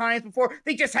many times before.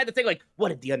 They just had to think like, what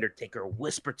did the Undertaker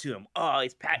whisper to him? Oh,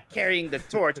 he's carrying the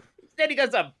torch. Then he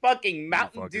goes a fucking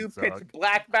Mountain Dew pitch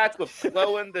black match with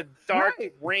glow in the dark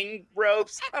ring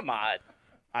ropes. Come on.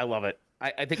 I love it.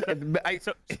 I think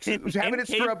having it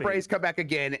screw up Bray's come back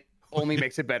again only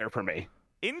makes it better for me.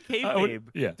 In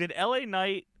kayfabe, did LA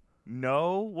Knight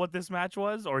know what this match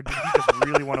was, or did he just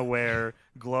really want to wear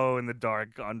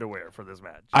glow-in-the-dark underwear for this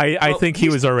match? I think he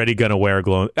was already going to wear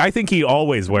glow. I think he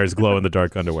always wears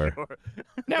glow-in-the-dark underwear. Sure.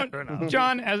 Now,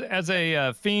 John, as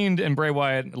a Fiend and Bray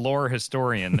Wyatt lore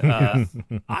historian,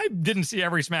 I didn't see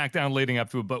every SmackDown leading up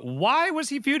to it, but why was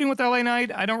he feuding with LA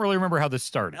Knight? I don't really remember how this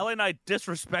started. LA Knight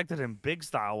disrespected him big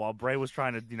style while Bray was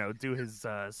trying to, do his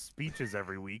speeches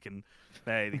every week, and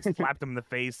he slapped him in the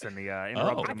face and he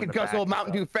interrupted him. I could guzzle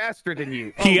Mountain Dew faster than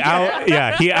you. He out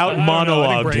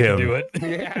monologued him. Do it.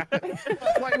 Yeah.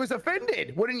 That's why he was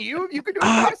offended. Wouldn't you? You could do it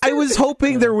faster. I was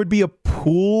hoping there would be a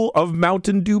pool of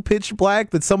Mountain Dew Pitch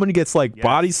Black that someone gets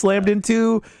body slammed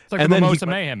into. It's like and a then Mimosa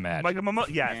Mayhem match.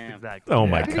 Yes, exactly. Oh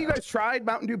my Have God. you guys tried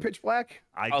Mountain Dew Pitch Black?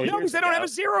 I No, did. because they don't have a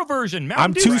zero version. I'm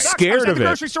Mountain Dew too sucks. scared I was at of the it.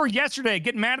 grocery store yesterday,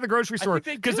 getting mad at the grocery store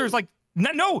because there's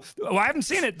no, I haven't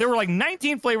seen it. There were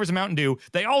 19 flavors of Mountain Dew.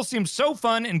 They all seem so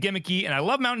fun and gimmicky, and I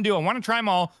love Mountain Dew. I want to try them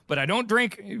all, but I don't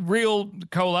drink real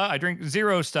cola. I drink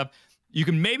zero stuff. You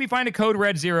can maybe find a Code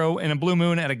Red Zero in a Blue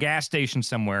Moon at a gas station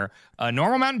somewhere.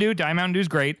 Normal Mountain Dew, Diet Mountain Dew is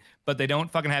great, but they don't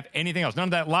fucking have anything else. None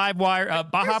of that Live Wire,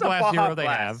 Baja Blast Zero they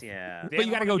have. Yeah. But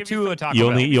you got to go to a Taco You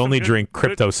Bell. only drink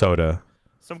crypto soda.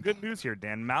 Some good news here,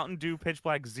 Dan. Mountain Dew Pitch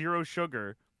Black Zero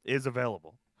Sugar is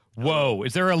available. Whoa,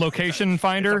 is there a location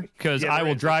finder? Because Yeah, I there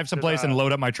will is. drive someplace and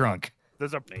load up my trunk.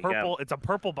 There's a you purple. It's a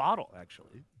purple bottle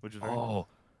actually, which is very Oh.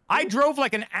 I drove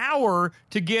an hour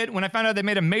to get, when I found out they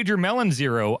made a Major Melon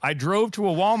Zero, I drove to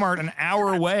a Walmart an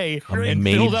hour away and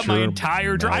filled up my Major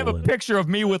entire drive. I have a Melon. picture of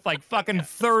me with fucking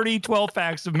 30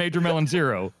 12-packs of Major Melon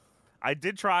Zero. I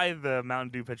did try the Mountain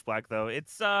Dew Pitch Black though.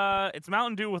 It's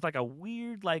Mountain Dew with a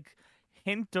weird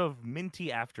hint of minty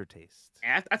aftertaste.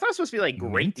 I thought it was supposed to be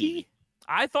grapey.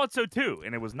 I thought so too,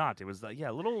 and it was not. It was a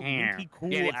little minty,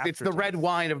 cool. Yeah, it's the red aftertaste.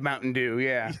 wine of Mountain Dew.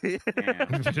 Yeah.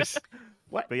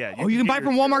 What? But yeah, Oh, you can buy it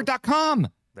from Walmart.com.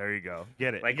 There you go.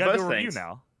 Get it. Like you gotta do most a review things.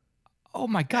 now. Oh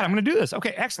my God, I'm going to do this. Okay,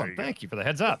 excellent. There you go. Thank you for the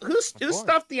heads up. Who course.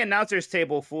 stuffed the announcer's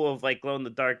table full of glow in the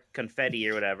dark confetti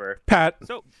or whatever? Pat,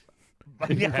 So,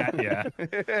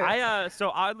 Yeah. so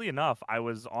oddly enough, I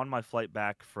was on my flight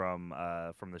back from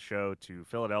the show to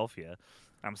Philadelphia.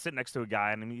 I'm sitting next to a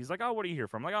guy, and he's like, "Oh, what are you here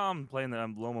for?" I'm like, "Oh, I'm playing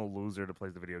I'm a loser to play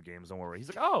the video games. Don't worry." He's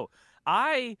like, "Oh,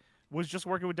 I was just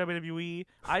working with WWE.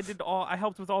 I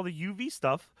helped with all the UV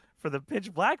stuff for the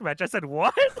Pitch Black match." I said,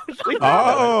 "What?"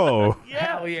 oh,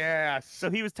 yeah. Hell yeah. So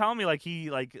he was telling me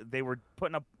they were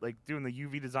putting up doing the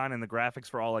UV design and the graphics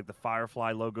for all the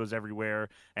Firefly logos everywhere,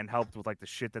 and helped with the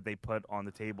shit that they put on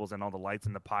the tables and all the lights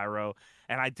and the pyro.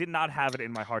 And I did not have it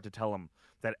in my heart to tell him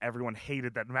that everyone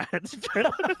hated that match.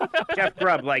 Jeff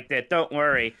Grubb liked it. Don't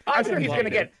worry. I'm sure he's going to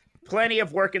get plenty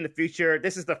of work in the future.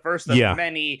 This is the first of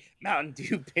many Mountain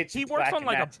Dew Pitch He works Black on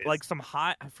matches. some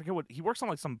high. I forget what he works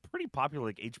on some pretty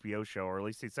popular HBO show, or at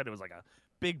least he said it was a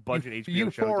big budget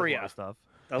HBO show. Euphoria. Does a lot of stuff.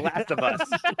 The Last of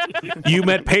Us. you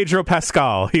met Pedro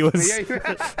Pascal. He was.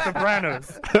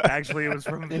 Sopranos. Actually, it was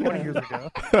from 20 years ago.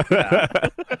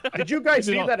 Did you guys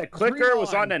see that a clicker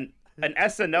was on an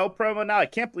SNL promo now? I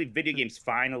can't believe video games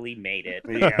finally made it.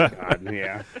 Yeah. God,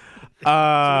 yeah. So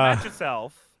the match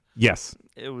itself, Yes.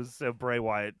 it was a Bray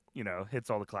Wyatt, hits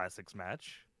all the classics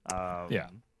match. Yeah.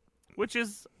 Which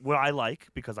is what I like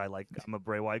because I'm a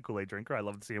Bray Wyatt Kool-Aid drinker. I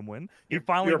love to see him win. He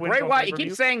finally You're wins Bray on Wyatt. You pay-per-view.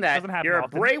 keep saying that. Doesn't happen You're a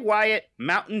often. Bray Wyatt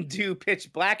Mountain Dew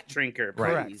Pitch Black drinker.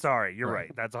 Correct. Please. Sorry, you're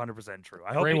right. That's 100% true.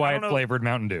 I hope Bray I Wyatt don't know- flavored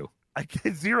Mountain Dew. I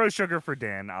get zero sugar for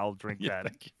Dan. I'll drink Yeah, that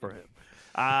thank you. for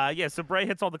him. So Bray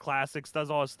hits all the classics, does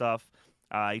all his stuff.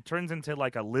 He turns into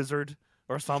a lizard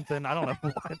or something. I don't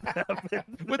know what happened.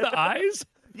 With the eyes?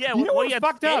 Yeah, You know well, what's he had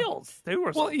fucked up? scales, too, or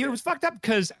Well, something. it was fucked up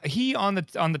because he on the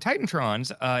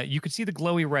Titantrons, you could see the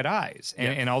glowy red eyes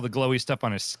and all the glowy stuff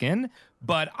on his skin.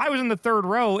 But I was in the third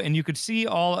row and you could see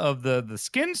all of the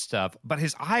skin stuff, but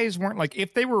his eyes weren't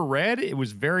if they were red, it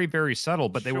was very, very subtle,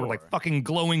 but they were Sure. fucking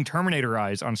glowing Terminator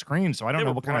eyes on screen. So I don't They know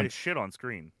were what bright kind as of shit on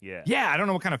screen. Yeah. I don't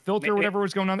know what kind of filter or Maybe- whatever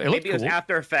was going on there. It looked Maybe it was cool.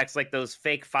 After Effects, like those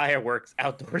fake fireworks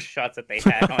outdoor shots that they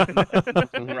had on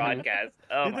the broadcast.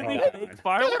 Oh Did my they god! make Those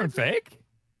fireworks? aren't fake.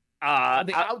 On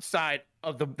the outside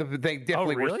of the they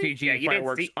definitely were really? CG Yeah, you didn't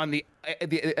fireworks see- on the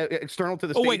external to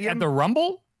the Oh stadium. wait, at the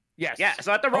Rumble? Yes. Yeah,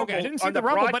 so at the Rumble, I didn't see on the the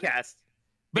Rumble, but- broadcast,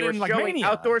 but they were in, showing Mania.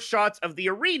 outdoor shots of the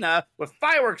arena with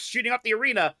fireworks shooting up the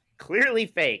arena, clearly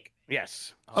fake.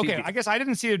 Yes. Okay, CG. I guess I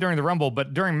didn't see it during the Rumble,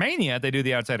 but during Mania they do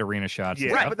the outside arena shots. and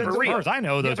Yeah. stuff. Right, but as that's far real. as I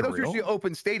know, Yeah, those but are those are real. usually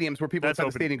open stadiums where people That's inside the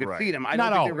open, stadium could right. see them. I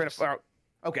Not don't think they were always. going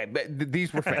to. Okay, but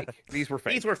these were fake. These were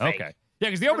fake. These were fake. Okay. Yeah,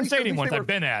 because the At open least- at stadium least ones they I've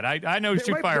been at, I know shoot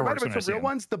There might fireworks have when I been see some real them.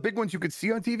 ones. The big ones you could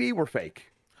see on TV were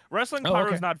fake. Wrestling Oh, pyro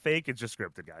okay. is not fake. It's just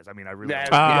scripted, guys. I mean, I really. Yeah,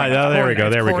 Ah, there we go.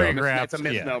 There we go. Choreographed. It's a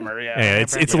misnomer. Yeah. Yeah,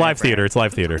 it's live theater. It's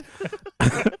live theater.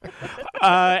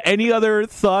 Any other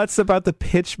thoughts about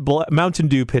the Mountain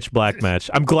Dew Pitch Black match?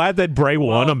 I'm glad that Bray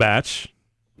won a match.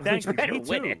 Thank you. Better Me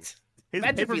win too. it. His Imagine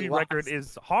if he pay-per-view lost. record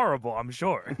is horrible. I'm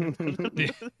sure.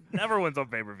 Never wins on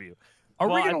pay-per-view. Are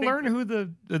Well, we I going to think- learn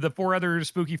who the four other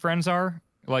spooky friends are?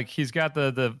 Like he's got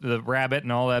the rabbit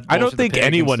and all that. I don't bullshit, the think pig and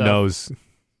anyone stuff. knows.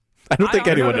 I don't think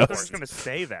I anyone know that knows. They're going to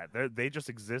say that. They just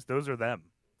exist. Those are them.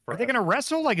 Are they going to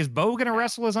wrestle? Like, is Bo going to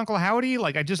wrestle as Uncle Howdy?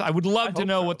 Like, I would love to hope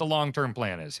know so. what the long term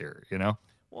plan is here. You know,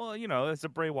 Well, you know, as a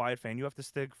Bray Wyatt fan, you have to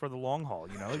stick for the long haul.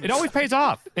 You know, it always pays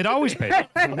off. It always pays off.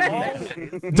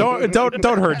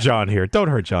 Don't hurt John here. Don't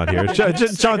hurt John here. John's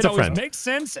It a always friend. makes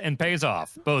sense and pays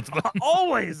off. Both of them.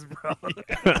 always, bro.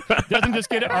 Doesn't just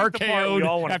get the part we all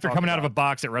RKO'd wanna after talk coming out of a about.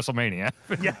 box at WrestleMania.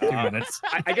 Yeah. 2 minutes.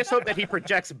 I just hope that he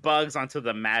projects bugs onto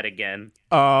the mat again.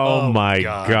 Oh, Oh, my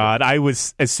God. God! I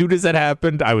was as soon as that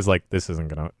happened, I was like, "This isn't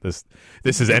gonna. This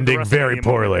is ending very WrestleMania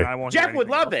poorly." moment, I won't hear Jeff would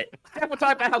anything love else. it. Jeff would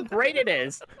talk about how great it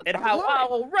is and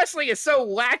how wrestling is so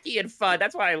wacky and fun.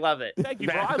 That's why I love it. Thank you,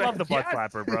 bro. I love the butt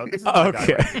flapper, bro. This is my guy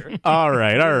Okay. right here. All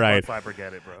right. Butt flapper,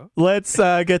 get it, bro. Let's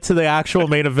get to the actual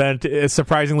main event.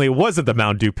 Surprisingly, it wasn't the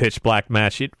Mountain Dew Pitch Black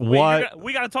match. It Wait, was.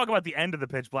 we got to talk about the end of the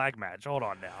Pitch Black match. Hold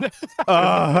on now.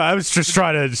 I was just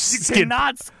trying to You skip.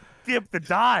 cannot skip the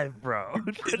dive, bro.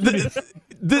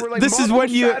 We're like This is multiple when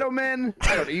you. Shadow Men.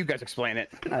 I don't know. You guys explain it.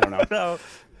 I don't know. So,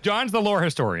 John's the lore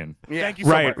historian. Yeah. thank you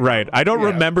so much. Right. I don't Yeah.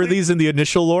 remember these in the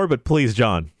initial lore, but please,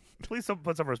 John. Please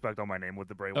put some respect on my name with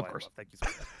the Bray Wyatt. course. love. Thank you so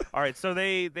much. All right, so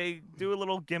they do a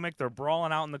little gimmick. They're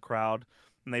brawling out in the crowd,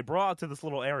 and they brawl out to this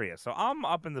little area. So I'm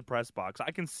up in the press box.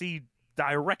 I can see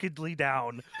directly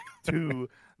down to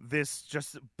this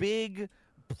just big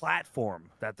platform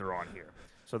that they're on here.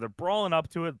 So they're brawling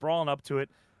up to it.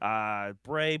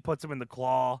 Bray puts him in the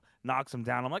claw, knocks him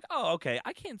down. I'm like, oh, okay.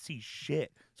 I can't see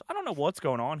shit. So I don't know what's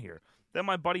going on here. Then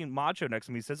my buddy Macho next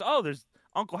to me says, oh, there's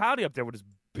Uncle Howdy up there with his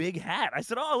big hat. I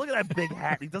said, oh, look at that big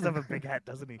hat. He does have a big hat,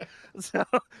 doesn't he?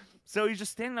 So he's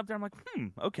just standing up there. I'm like,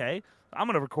 okay. I'm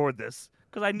going to record this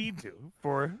because I need to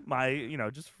for my,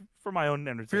 just for my own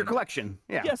entertainment. For your collection.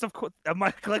 Yeah. Yes, of course.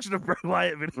 My collection of Bray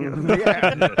Wyatt videos.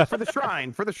 Yeah. For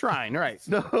the shrine. Right.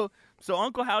 So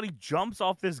Uncle Howdy jumps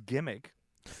off this gimmick,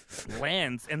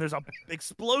 lands, and there's a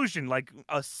explosion like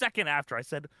a second after. I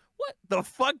said, what the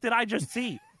fuck did I just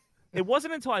see? It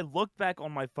wasn't until I looked back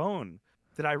on my phone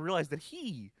that I realized that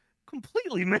he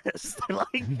completely missed,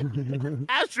 like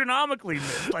astronomically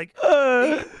missed, like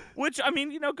which I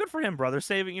mean, good for him, brother,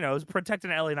 saving, protecting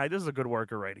LA Knight. This is a good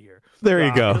worker right here. There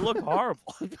you go. It looked horrible.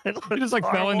 He just like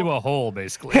fell into a hole,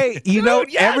 basically. Hey,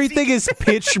 yes, everything is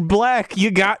pitch black.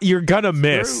 You're gonna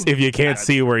miss true. if you can't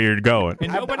see where you're going.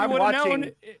 And nobody I'm would have known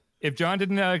watching- if John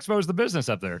didn't expose the business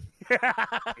up there.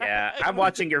 Yeah, I'm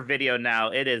watching your video now.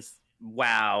 It is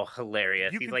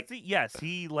hilarious. You He's can like, see, yes,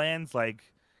 he lands like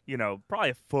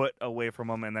probably a foot away from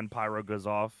him, and then pyro goes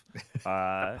off. It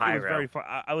was pyro. very fun.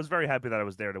 I was very happy that I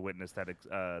was there to witness that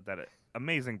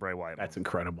amazing Bray Wyatt. That's moment.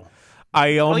 incredible. I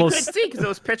well, he almost, couldn't see because it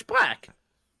was pitch black.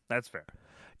 That's fair.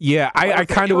 yeah, I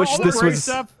kind of wish All the this Bray was.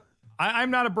 stuff.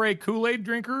 I'm not a Bray Kool-Aid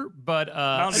drinker, but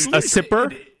Mountain at Dew. A least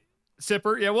sipper?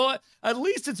 Sipper, yeah. Well, at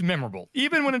least it's memorable,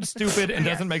 even when it's stupid and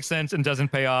doesn't make sense and doesn't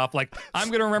pay off. Like I'm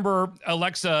gonna remember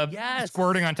Alexa Yes.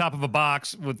 squirting on top of a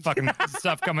box with fucking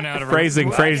stuff coming out of her.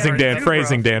 Phrasing, Dan, phrasing,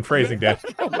 Dan.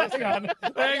 Hang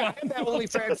on.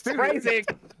 OnlyFans too. Crazy.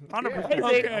 100%.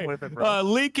 Okay. I'm with it, bro.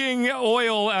 Leaking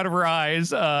oil out of her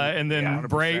eyes, and then 100%.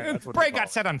 Bray That's what they Bray call got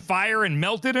it. set on fire and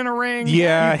melted in a ring.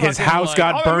 Yeah, You his fucking, house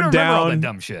got I burned remember all that down.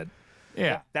 dumb shit.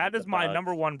 Yeah. That is my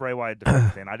number one Bray Wyatt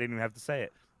defense, Dan. I didn't even have to say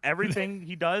it. Everything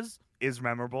he does is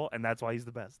memorable, and that's why he's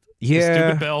the best. The Yeah,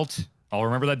 stupid belt. I'll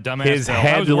remember that dumbass His belt. I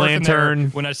head was working there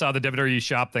lantern. when I saw the WWE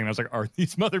shop thing. I was like, are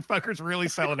these motherfuckers really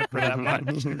selling it for that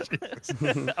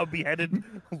much? A beheaded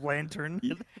lantern.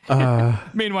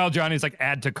 Meanwhile, Johnny's like,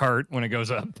 add to cart when it goes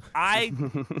up. I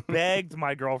begged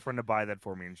my girlfriend to buy that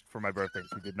for me for my birthday.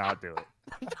 She did not do it.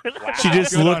 she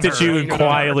just Good looked on at her. you Good and on her.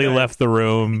 quietly left the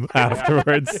room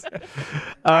afterwards.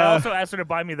 I also asked her to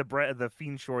buy me the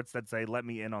Fiend shorts that say "Let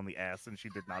me in on the ass," and she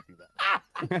did not do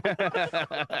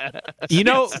that.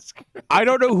 I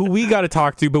don't know who we got to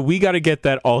talk to, but we got to get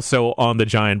that also on the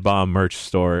Giant Bomb merch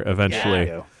store eventually.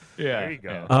 Yeah. There you go.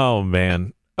 Yeah. Oh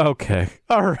man. Okay.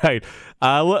 All right.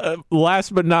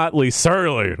 Last but not least,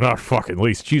 certainly not fucking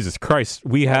least. Jesus Christ,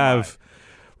 we have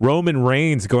Roman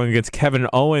Reigns going against Kevin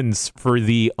Owens for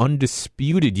the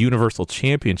undisputed Universal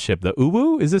Championship. The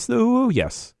Uwu? Is this the Uwu?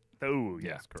 Yes. The Uwu,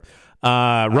 yes, correct.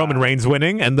 Roman Reigns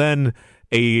winning, and then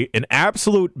an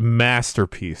absolute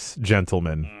masterpiece,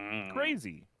 gentlemen.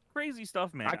 Crazy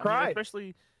stuff, man. I cried.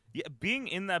 Especially being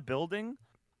in that building,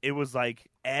 it was like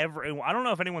I don't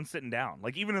know if anyone's sitting down.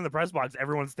 Like, even in the press box,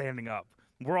 everyone's standing up.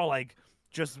 We're all like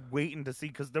just waiting to see,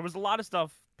 because there was a lot of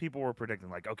stuff people were predicting.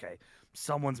 Like, okay,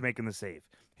 someone's making the save.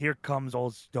 Here comes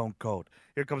old Stone Cold.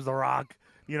 Here comes The Rock.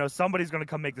 You know, somebody's going to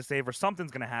come make the save, or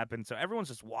something's going to happen. So everyone's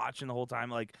just watching the whole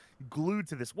time, like glued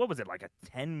to this. What was it, like a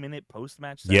 10-minute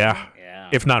post-match session? Yeah.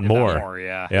 If not more.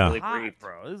 Yeah. Yeah. Hot,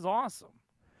 bro. This is awesome.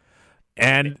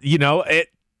 And, you know,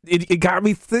 it got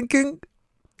me thinking,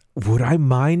 would I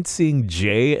mind seeing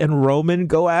Jay and Roman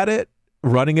go at it,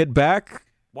 running it back?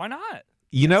 Why not?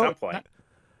 You know, At some point.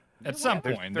 At some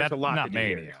point, there's that's a lot not to do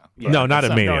here. Mania. no, not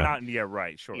at Mania. No, not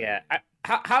right, sure. Yeah.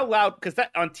 How loud? Because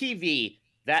that on TV,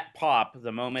 that pop,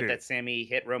 the moment Dude. that Sammy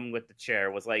hit Roman with the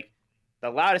chair, was like the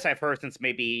loudest I've heard since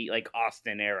maybe like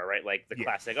Austin era, right? Like the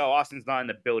classic. Oh, Austin's not in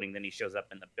the building, then he shows up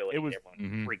in the building. It was-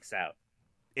 everyone freaks out.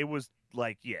 It was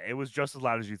like, it was just as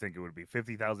loud as you think it would be.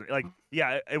 50,000. Like,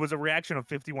 it was a reaction of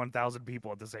 51,000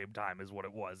 people at the same time is what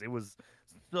it was. It was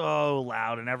so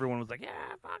loud, and everyone was like, yeah,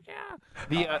 fuck yeah.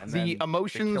 The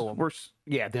emotions were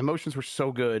the emotions were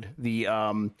so good. The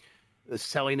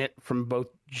selling it from both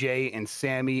Jay and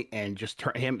Sammy, and just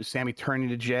Sammy turning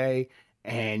to Jay,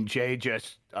 and Jay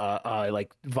just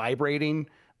like vibrating.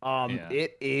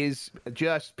 It is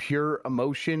just pure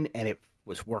emotion, and it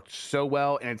was worked so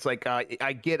well. And it's like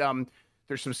I get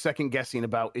there's some second guessing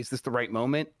about, is this the right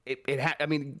moment?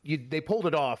 They pulled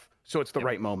it off, so it's the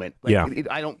right moment. Like, Yeah.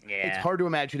 It's hard to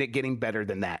imagine it getting better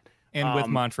than that. And with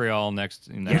Montreal next,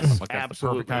 yes, like, that's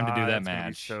absolutely. the perfect time to do that It's gonna be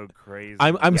match. so crazy.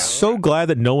 I'm so glad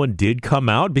that no one did come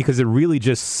out, because it really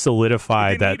just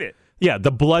solidified They that. need it. Yeah,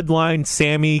 the bloodline,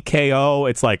 Sammy, KO.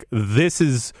 It's like, this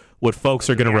is what folks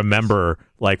are going to remember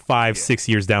like 5-6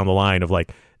 years down the line, of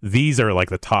like, these are like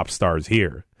the top stars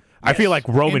here. I feel like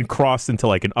Roman crossed into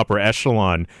like an upper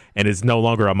echelon and is no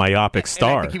longer a myopic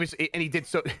star. And I think he did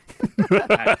so.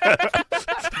 I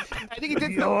think he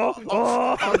did so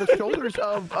on the shoulders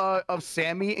of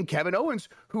Sammy and Kevin Owens,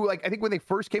 who, like, I think when they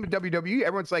first came to WWE,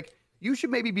 everyone's like, you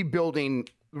should maybe be building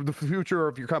the future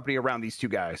of your company around these two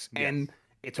guys. Yes. And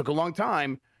it took a long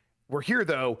time. We're here,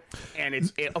 though, and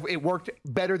it worked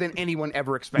better than anyone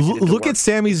ever expected. Look at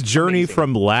Sammy's journey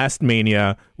from last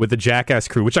Mania with the Jackass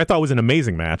Crew, which I thought was an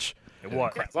amazing match. It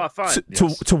was. A lot of fun.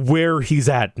 To where he's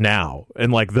at now,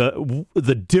 and like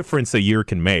the difference a year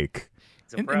can make.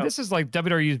 And this is like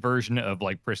WWE's version of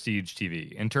like prestige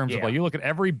TV in terms of, like, you look at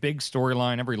every big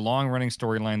storyline, every long running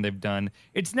storyline they've done.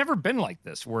 It's never been like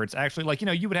this, where it's actually like,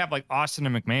 you would have like Austin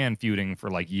and McMahon feuding for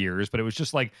like years, but it was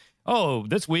just like, oh,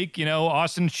 this week,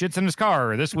 Austin shits in his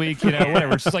car. Or this week,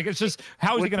 whatever. It's just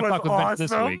how is he going to fuck with Vince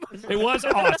this week? It was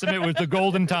awesome. It was the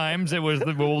golden times. It was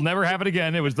we'll never have it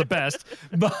again. It was the best.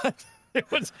 But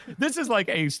this is like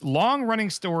a long running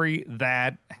story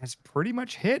that has pretty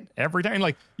much hit every time.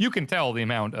 Like, you can tell the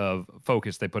amount of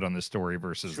focus they put on this story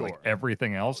versus like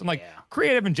everything else. And like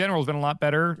creative in general has been a lot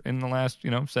better in the last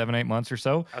 7-8 months or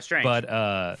so. How strange.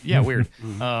 But weird.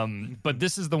 But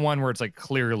this is the one where it's like,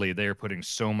 clearly they're putting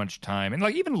so much time, and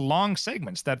like even long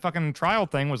segments. That fucking trial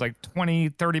thing was like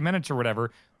 20-30 minutes or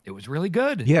whatever. It was really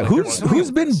good. Yeah, like,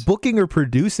 who's been booking or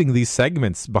producing these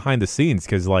segments behind the scenes?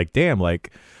 Because like, damn,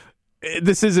 like,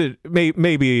 this isn't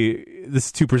maybe this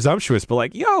is too presumptuous, but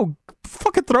like,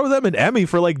 fucking throw them an Emmy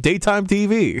for like daytime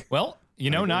TV. Well,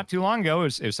 not too long ago,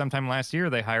 it was sometime last year,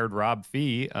 they hired Rob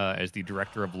Fee as the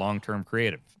director of long-term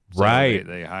creative. So right.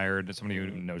 They hired somebody who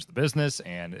knows the business,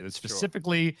 and it was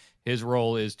specifically his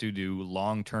role is to do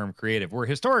long-term creative. Where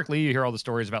historically, you hear all the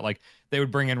stories about like they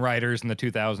would bring in writers in the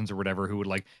 2000s or whatever who would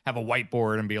like have a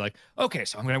whiteboard and be like, okay,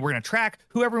 so we're gonna track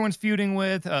who everyone's feuding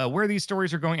with, where these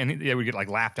stories are going, and they would get like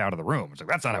laughed out of the room. It's like,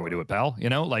 that's not how we do it, pal.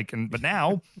 But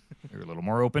now you're a little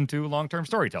more open to long-term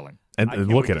storytelling. And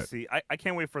look at it. I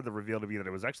can't wait for the reveal to be that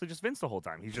it was actually just Vince the whole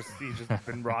time. He's just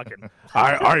been rocking.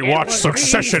 I watched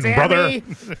Succession, brother.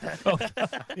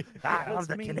 I love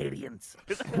the Canadians.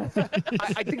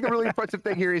 I think the really impressive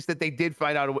thing here is that they did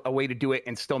find out a way to do it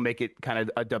and still make it kind of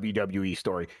a WWE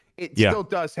story. It still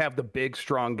does have the big,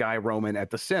 strong guy Roman at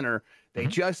the center. They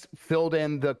just filled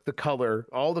in the color,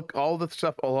 all the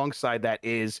stuff alongside that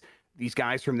is these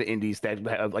guys from the indies that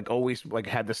have like always like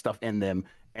had this stuff in them.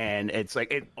 And it's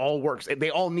like it all works. They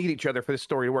all need each other for the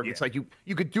story to work. Yeah. It's like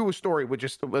you could do a story with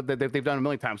just that they've done a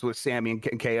million times with Sammy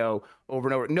and KO over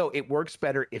and over. No, it works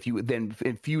better if you then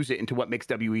infuse it into what makes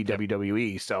WWE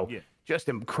WWE. So just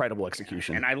incredible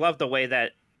execution. And I love the way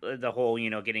that the whole,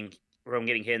 Roman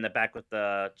getting hit in the back with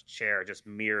the chair just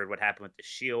mirrored what happened with the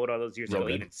Shield all those years ago.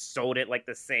 He even sold it like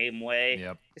the same way.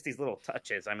 Yep. Just these little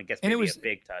touches. I guess And maybe it was a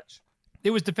big touch. It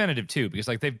was definitive too, because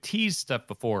like they've teased stuff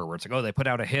before where it's like, oh, they put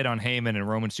out a hit on Heyman and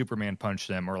Roman Superman punched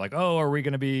them, or like, oh, are we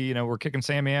going to be, we're kicking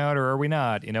Sammy out, or are we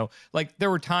not? Like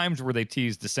there were times where they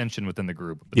teased dissension within the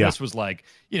group, but this was like,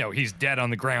 he's dead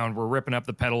on the ground, we're ripping up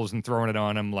the pedals and throwing it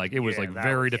on him. Like it was like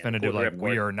very definitive, cool like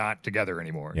we are not together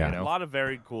anymore. Yeah. A lot of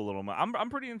very cool little. I'm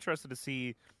pretty interested to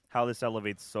see how this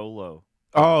elevates Solo.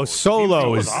 Oh,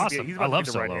 Solo is awesome. He's I love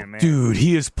to be the Solo. right-hand man. dude.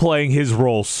 He is playing his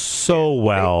role so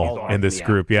well in this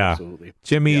group. Yeah, Absolutely.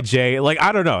 Jimmy J. Like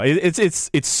I don't know. It's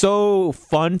so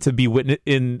fun to be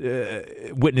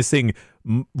witnessing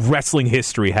wrestling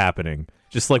history happening.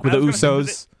 Just like with the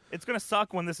Usos. It's gonna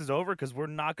suck when this is over because we're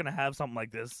not gonna have something like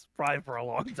this probably for a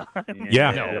long time.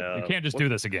 Yeah. No, you can't just do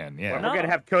this again. Yeah. We're gonna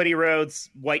have Cody Rhodes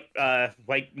white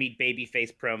meat baby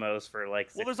face promos for like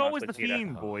 6 Well, there's months always the with Vita.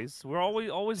 Fiend, boys. We're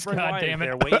always Bray God Wyatt damn it.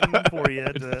 there waiting for you.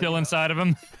 It's still inside of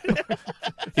him.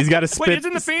 He's got to spit. Wait,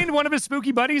 isn't the Fiend one of his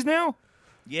spooky buddies now?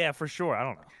 Yeah, for sure. I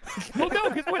don't know. Well,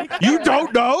 no, because You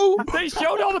don't know? they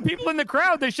showed all the people in the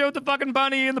crowd. They showed the fucking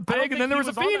bunny and the I don't pig, and then think there he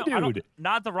was a on Fiend the- I don't- dude.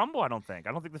 Not the Rumble, I don't think.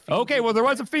 I don't think the Fiend. Okay, well, there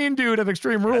was a Fiend dude at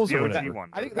Extreme Rules the or OG whatever. one.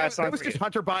 I think That's that not was for just you.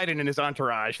 Hunter Biden and his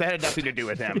entourage. That had nothing to do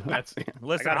with him. That's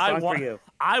Listen, I got a song for you.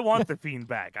 I want the Fiend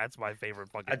back. That's my favorite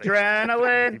fucking thing.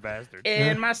 Adrenaline Bastard.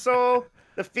 in my soul.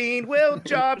 The Fiend will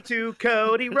job to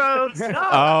Cody Rhodes.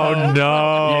 Oh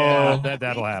no. Yeah,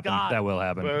 that'll happen. God. That will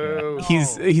happen. Yeah. Boo.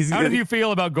 He's. How did you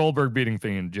feel about Goldberg beating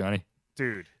Fiend, Johnny?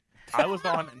 Dude,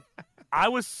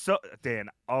 Dan,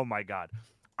 oh my God.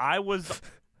 I was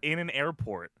in an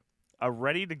airport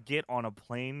ready to get on a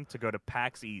plane to go to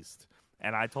PAX East.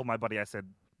 And I told my buddy, I said,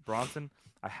 Bronson,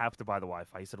 I have to buy the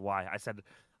Wi-Fi. He said, why? I said,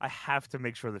 I have to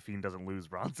make sure the Fiend doesn't lose,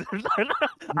 Bronson.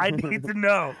 I need to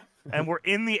know. And we're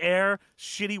in the air,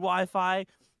 shitty Wi-Fi,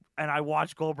 and I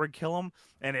watched Goldberg kill him,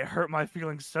 and it hurt my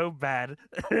feelings so bad.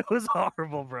 It was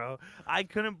horrible, bro. I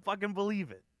couldn't fucking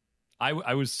believe it.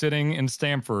 I was sitting in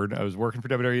Stamford. I was working for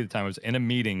WWE at the time. I was in a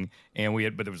meeting, and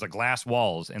but there was like glass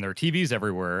walls, and there are TVs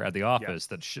everywhere at the office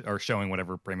that are showing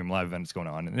whatever premium live event is going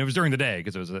on. And it was during the day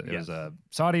because it was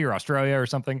Saudi or Australia or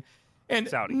something. And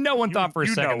Saudi. no one thought for a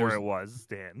second know where it was,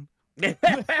 Dan.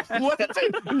 What is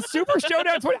it? Super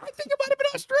Showdown 20. I think it might have been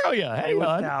Australia. It Hang was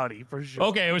on. Saudi for sure.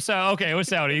 Okay, it was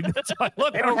Saudi. That's why I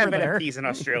looked They don't over have there. NFTs in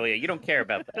Australia. You don't care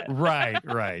about that.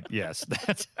 Right. Yes,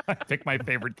 that's. I pick my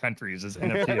favorite countries as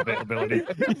NFT availability.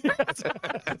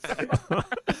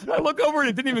 I look over and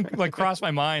it didn't even like cross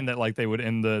my mind that like they would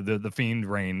end the Fiend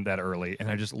reign that early, and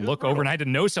I just look over and I had to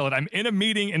no sell it. I'm in a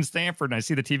meeting in Stanford and I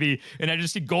see the TV and I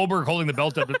just see Goldberg holding the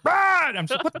belt up. And I'm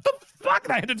just what the fuck?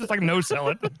 And I had to just like no sell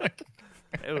it.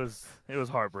 It was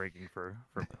heartbreaking for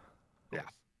Yeah.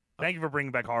 Thank you for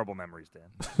bringing back horrible memories,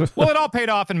 Dan. Well, it all paid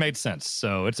off and made sense,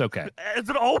 so it's okay. As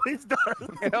it always does.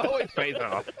 It always pays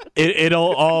off.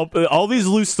 It'll all these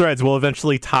loose threads will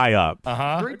eventually tie up.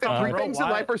 Three things in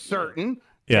life are certain: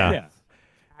 Yeah.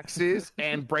 taxes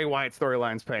and Bray Wyatt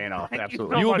storylines paying off.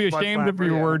 Absolutely. You will be much, ashamed of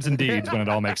your words and deeds when it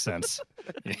all makes sense.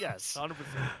 Yes, 100%.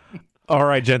 All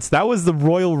right, gents, that was the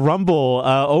Royal Rumble.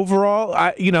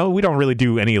 Overall, we don't really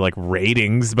do any like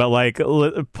ratings, but like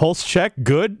pulse check,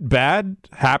 good, bad,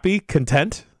 happy,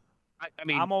 content. I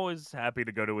mean, I'm always happy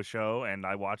to go to a show, and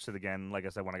I watched it again, like I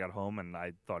said, when I got home, and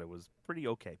I thought it was pretty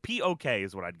okay. P-OK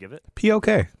is what I'd give it.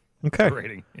 P-OK. Okay.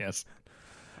 Rating, yes.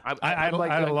 I had a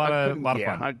lot of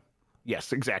yeah, fun.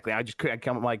 Yes, exactly. I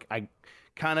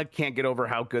kind of can't get over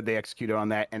how good they executed on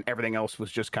that, and everything else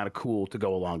was just kind of cool to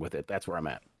go along with it. That's where I'm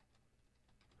at.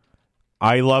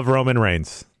 I love Roman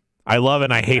Reigns. I love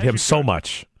and I hate him so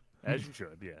much. As you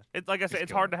should, yeah. It's like I said,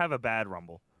 it's hard to have a bad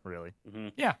Rumble, really.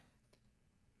 Yeah.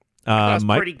 That was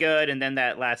Mike? pretty good, and then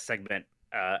that last segment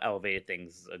elevated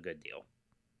things a good deal.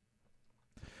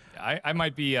 I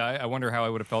might be. I wonder how I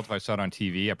would have felt if I saw it on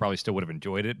TV. I probably still would have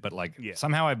enjoyed it, but like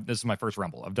somehow this is my first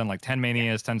Rumble. I've done like 10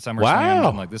 Manias, 10 SummerSlams. Wow.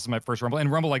 And like this is my first Rumble.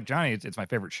 And Rumble, like Johnny, it's my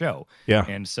favorite show. Yeah.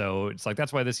 And so it's like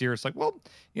that's why this year it's like, well,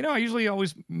 I usually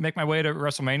always make my way to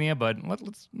WrestleMania, but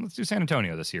let's do San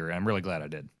Antonio this year. And I'm really glad I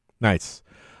did. Nice.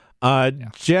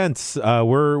 Gents,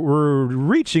 we're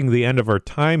reaching the end of our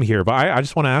time here, but I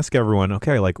just want to ask everyone,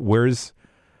 okay, like what's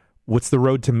the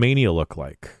road to Mania look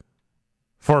like?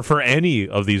 For any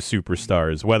of these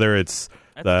superstars, whether it's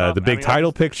the big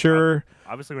title picture.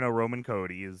 Obviously, we know Roman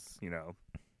Cody is,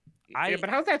 Yeah, but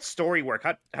how's that story work?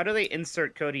 How do they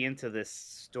insert Cody into this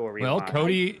story? Well,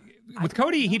 Cody,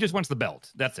 he just wants the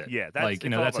belt. That's it. Yeah,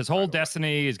 that's his whole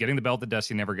destiny is getting the belt that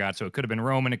Dusty never got. So it could have been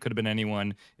Roman, it could have been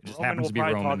anyone. It just happens to be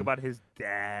Roman. Talk about his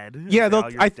dad. Yeah,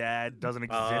 your dad doesn't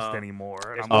exist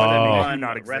anymore. It's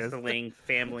not wrestling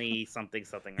family something.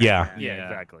 Right? Yeah,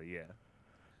 exactly. Yeah.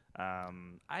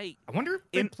 I wonder if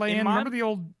they play in. Remember the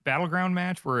old Battleground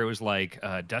match where it was like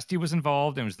Dusty was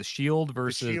involved and it was the Shield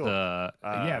versus it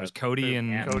was Cody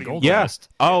and Goldust. Yeah.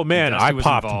 Oh man, I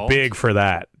popped big for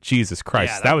that. Jesus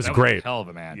Christ, yeah, that was great. A hell of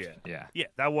a match. Yeah.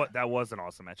 That was an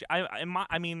awesome match.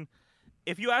 I mean,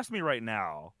 if you ask me right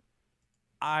now,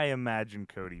 I imagine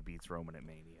Cody beats Roman at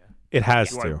Mania. It has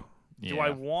to. Do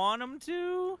I want him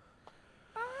to?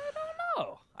 I don't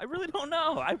know. I really don't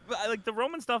know. I like the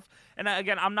Roman stuff, and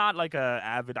again, I'm not like a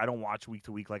avid. I don't watch week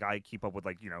to week. Like I keep up with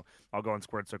I'll go on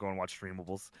Squared Circle and watch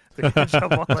streamables to catch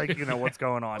up on what's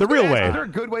going on. The real way. Is there a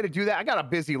good way to do that? I got a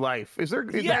busy life. Is that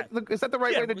the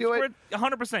right way to do it?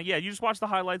 100%. Yeah, you just watch the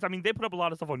highlights. I mean, they put up a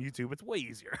lot of stuff on YouTube. It's way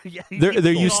easier.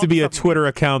 There used to be a Twitter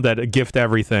account that gift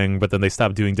everything, but then they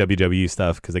stopped doing WWE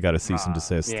stuff because they got a cease and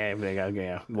desist. Yeah, they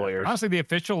got lawyers. Honestly, the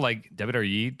official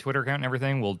WWE Twitter account and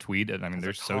everything will tweet it. I mean,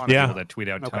 there's so many people that tweet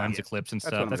out tons of clips and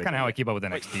stuff. That's kind of how I keep up with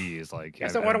NXT. Is like, I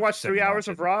don't want to watch 3 hours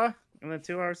of Raw and then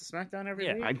 2 hours of SmackDown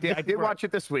every week. I did watch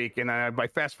it this week, and I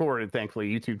fast forwarded, thankfully,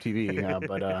 YouTube TV.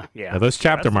 But yeah, those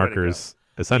chapter markers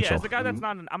essential. Yeah, as a guy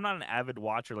I'm not an avid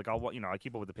watcher. Like I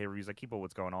keep up with the pay-per-views. I keep up with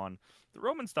what's going on. The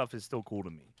Roman stuff is still cool to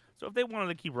me. So if they wanted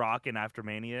to keep rocking after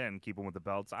Mania and keep him with the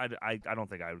belts, I don't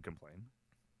think I would complain.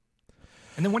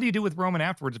 And then what do you do with Roman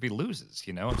afterwards if he loses? It's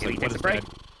like, he takes a break.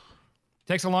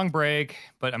 Takes a long break,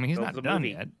 but I mean, he's not done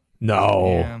yet.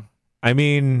 No. Yeah. I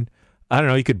mean, I don't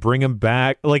know. You could bring him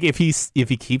back. Like if he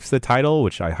keeps the title,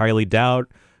 which I highly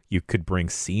doubt, you could bring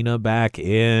Cena back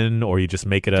in, or you just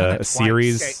make it a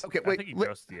series. Okay, wait.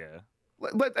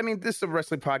 I mean, this is a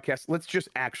wrestling podcast. Let's just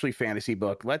actually fantasy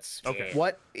book.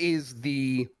 What is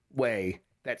the way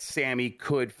that Sammy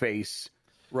could face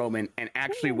Roman and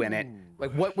actually win it?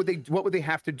 Like, what would they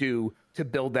have to do to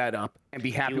build that up and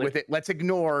be happy with it? Let's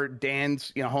ignore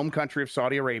Dan's home country of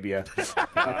Saudi Arabia.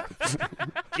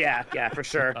 Yeah, for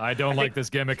sure. I don't like this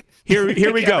gimmick. Here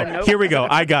we go. Here we go.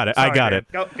 I got it. I got it.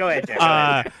 Go ahead,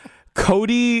 Jack.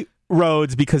 Cody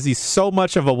Rhodes, because he's so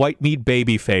much of a white meat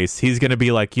baby face, he's gonna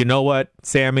be like, you know what,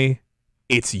 Sammy,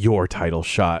 it's your title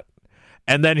shot,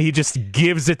 and then he just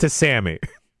gives it to Sammy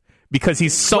because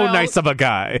he's so nice of a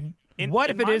guy. What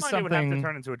if it is something? It would have to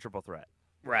turn into a triple threat.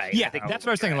 Right. Yeah, that's what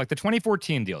I was thinking. Like the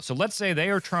 2014 deal. So let's say they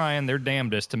are trying their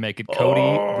damnedest to make it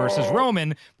Cody versus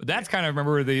Roman, but that's kind of,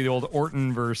 remember the old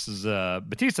Orton versus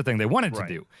Batista thing they wanted to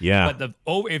do. Yeah. But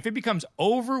if it becomes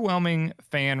overwhelming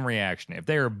fan reaction, if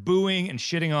they are booing and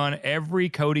shitting on every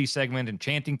Cody segment and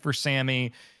chanting for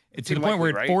Sammy, it's to the point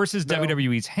where it forces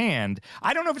WWE's hand.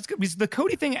 I don't know if it's good because the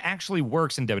Cody thing actually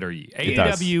works in WWE.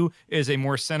 AEW is a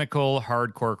more cynical,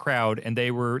 hardcore crowd, and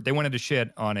they wanted to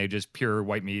shit on a just pure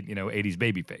white meat, 80s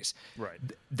babyface. Right.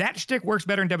 That shtick works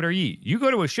better in WWE. You go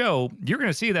to a show, you're going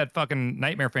to see that fucking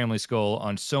Nightmare Family skull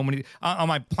on so many. On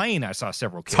my plane, I saw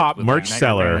several kids top with merch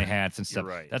seller hats and stuff.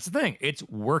 Right. That's the thing; it's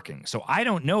working. So I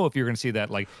don't know if you're going to see that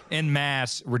like en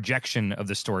masse rejection of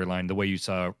the storyline the way you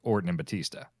saw Orton and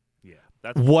Batista.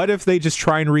 What if they just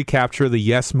try and recapture the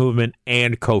Yes Movement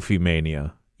and Kofi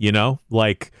Mania?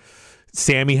 Like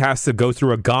Sammy has to go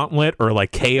through a gauntlet, or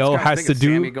like KO has to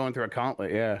do. Sammy going through a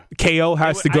gauntlet, yeah. KO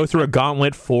has to go through a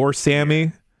gauntlet for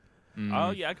Sammy. Oh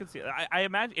yeah, I could see it. I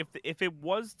imagine if it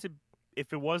was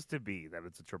to be that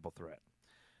it's a triple threat,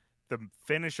 the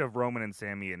finish of Roman and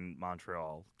Sammy in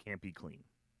Montreal can't be clean.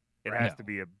 It has to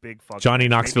be a big fucking. Johnny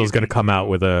Knoxville is going to come out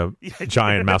with a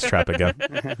giant mousetrap again.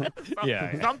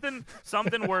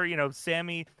 Something where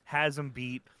Sammy has him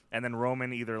beat, and then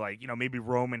Roman either maybe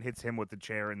Roman hits him with the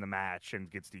chair in the match and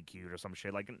gets DQ'd or some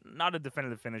shit. Like not a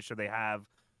definitive finish, so they have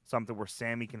something where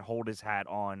Sammy can hold his hat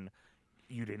on.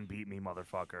 You didn't beat me,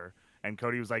 motherfucker. And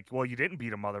Cody was like, "Well, you didn't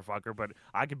beat a motherfucker, but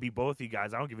I could beat both of you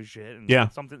guys. I don't give a shit."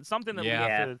 And something that we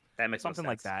have to, that makes something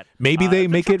like that. Maybe they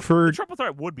make it for the triple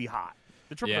threat would be hot.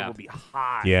 The triple threat would be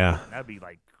hot. Yeah,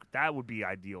 that would be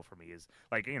ideal for me. Is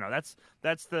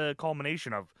that's the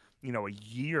culmination of a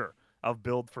year of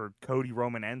build for Cody,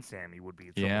 Roman, and Sammy would be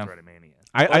triple threat at Mania.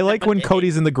 I like when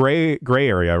Cody's in the gray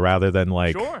area rather than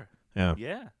like sure.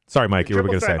 Yeah. Sorry, Mike, you were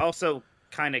going to say. Also,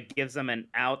 kind of gives them an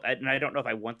out, and I don't know if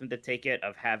I want them to take it,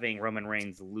 of having Roman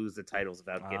Reigns lose the titles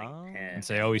without getting pinned. And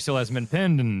say, he still hasn't been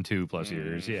pinned in 2+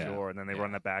 years. Yeah, sure. And then they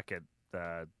run that back at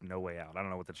No Way Out. I don't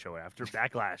know what the show after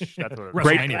Backlash. That's what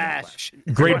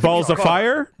Great Balls of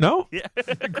Fire? No? Yeah.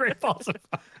 Great Balls of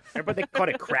Fire. Remember they called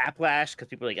it Craplash because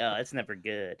people were like, "Oh, it's never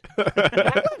good."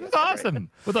 It's awesome.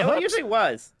 With the It hooks. usually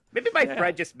was. Maybe my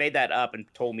friend just made that up and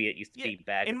told me it used to be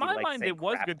bad. In 'cause he my liked mind, saying it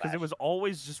was good because it Craplash. was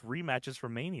always just rematches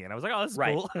from Mania, and I was like, "Oh, this is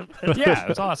Right. cool." Yeah,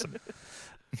 it's awesome.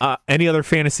 Any other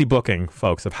fantasy booking,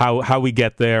 folks, of how we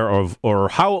get there, or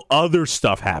how other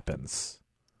stuff happens?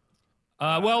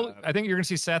 Well, I think you're going to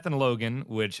see Seth and Logan,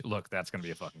 which, look, that's going to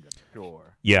be a fucking good match. Sure.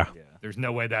 Yeah, Yeah. There's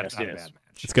no way that's Yes, not it a is. bad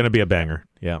match. it's going to be a banger.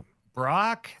 Yeah.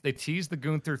 Brock, they teased the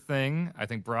Gunther thing. I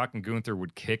think Brock and Gunther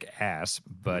would kick ass,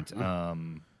 but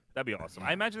That'd be awesome.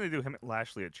 I imagine they do him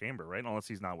Lashley at Chamber, right? Unless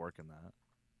he's not working that.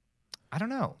 I don't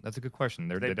know. That's a good question.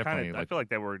 They definitely kinda, I feel like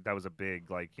that was a big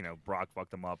Brock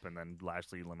fucked him up and then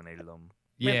Lashley eliminated him.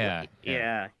 yeah.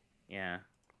 Yeah.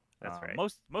 That's right.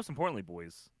 Most importantly,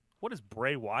 boys, what is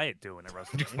Bray Wyatt doing at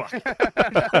WrestleMania?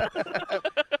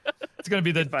 It's going to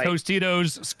be the Fight.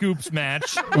 Tostitos Scoops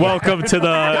match. Welcome to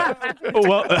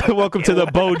the welcome to the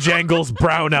Bojangles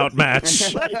brownout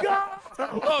match.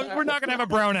 Oh, we're not going to have a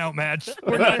brownout match.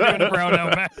 We're not doing a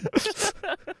brownout match.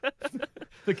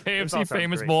 The all KFC sounds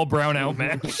Famous great. Bowl brownout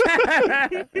match.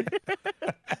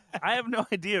 I have no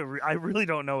idea. I really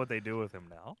don't know what they do with him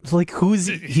now. It's like,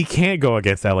 he can't go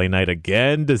against LA Knight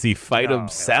again. Does he fight No,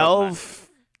 himself?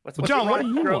 What's John, what do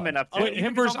you Strowman want? up to? Wait,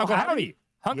 him versus Uncle Howdy.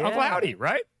 Uncle Yeah. Howdy,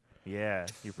 right? Yeah,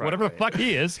 you're probably Whatever the right. fuck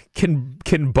he is.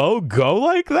 Can Bo go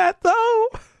like that though?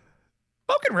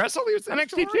 Bo can wrestle. He was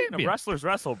NXT No, champion. wrestlers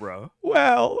wrestle, bro.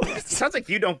 Well, Sounds like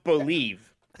you don't believe.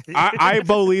 I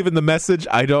believe in the message.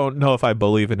 I don't know if I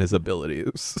believe in his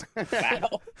abilities.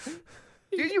 Wow.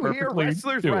 Did you hear Perfectly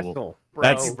wrestlers doable. wrestle? Bro.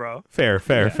 That's bro. fair.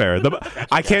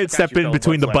 I can't got step you, in Bill,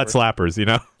 between the butt butt slappers, you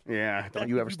know? Yeah, don't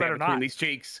you ever You stand better between not. these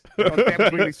cheeks. Don't stand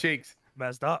between these cheeks.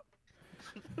 Messed up.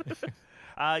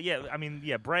 Yeah, I mean,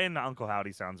 yeah, Bray and Uncle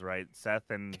Howdy sounds right. Seth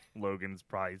and Logan's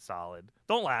probably solid.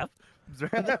 Don't laugh.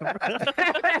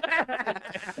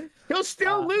 He'll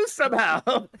still lose somehow.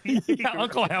 Yeah,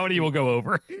 Uncle Howdy will go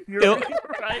over. You're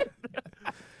right.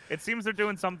 It seems they're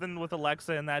doing something with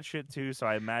Alexa and that shit too, so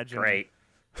I imagine Great.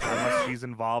 unless she's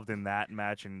involved in that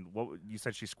match and what you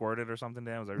said she squirted or something,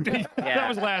 Dan? Was that That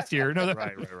was last year. No, that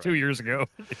Right. was 2 years ago.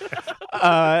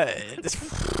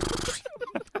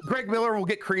 Greg Miller will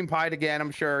get cream pied again,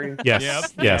 I'm sure. Yep. Yes,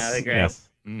 Yeah, yes, they're great. yes.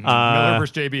 Mhm. Uh, Miller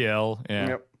versus JBL. Yeah.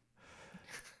 Yep.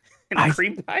 In a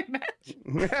cream pie match.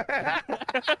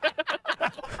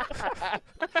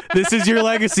 This is your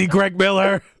legacy, Greg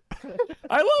Miller.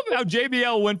 I love how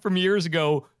JBL went from years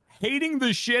ago hating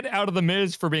the shit out of The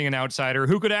Miz for being an outsider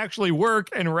who could actually work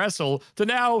and wrestle to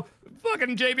now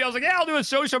fucking JBL's like, yeah, I'll do a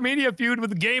social media feud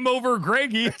with Game Over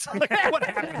Greggy. It's like, what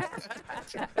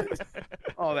happened?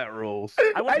 Oh, that rules.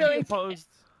 I wouldn't be opposed.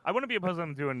 I wouldn't be opposed to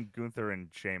them doing Gunther and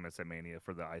Sheamus at Mania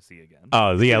for the IC again.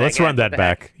 Oh, yeah, let's again, run that what the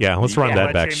back. Yeah, let's run that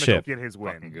Let back. Sheamus Shit. get his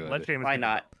Fucking win. good. Let Sheamus Why get-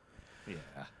 not?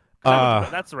 Yeah.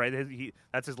 That's right.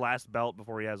 That's his last belt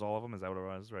before he has all of them. Is that what it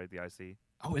was? Right, the IC.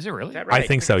 Oh, is it really? Is that I right?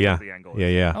 think so, yeah. The angle is. Yeah,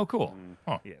 yeah. Oh, cool.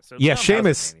 Huh. Yeah. So Yeah, Tom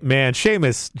Sheamus, Mania. man,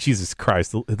 Sheamus, Jesus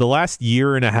Christ. The last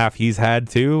year and a half he's had,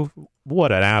 too,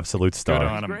 what an absolute Good star.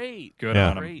 on him. Great. Good Yeah.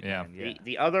 on him. Great, Yeah. man, yeah.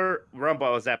 The other Rumble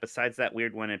I was at, besides that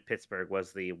weird one in Pittsburgh,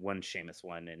 was the one Sheamus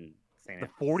one in St. The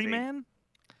 40 man.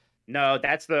 No,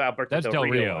 that's the Alberto That's Del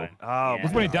Rio. one. Oh, This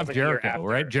is when he that dumped was a year Jericho, after.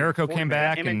 right? Jericho came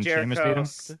back Him and Sheamus beat Jericho,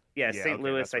 him. Yeah, Yeah, St. okay,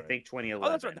 Louis, that's I right. think 2011.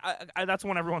 Oh, that's right. That's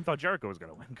when everyone thought Jericho was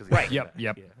going to win. Cause he- Right. Yep.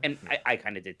 Yep. Yeah. And I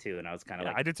kind of did too, and I was kind of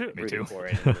Yeah, like I did too. Me rooting too. for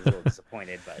it. And I was a little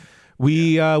disappointed, but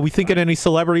We thinking any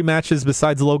celebrity matches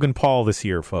besides Logan Paul this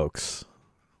year, folks?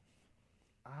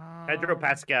 Pedro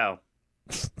Pascal.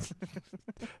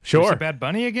 Sure. Bad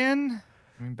Bunny again?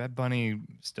 I mean, Bad Bunny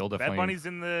still definitely. Bad Bunny's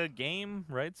in the game,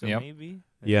 right? So Yep. maybe.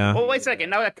 Yeah. Well, wait a second.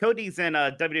 Now that Cody's in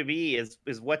WWE,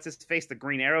 is what's his face, the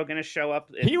Green Arrow, going to show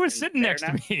up? He was in sitting there next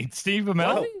now? to me, Steve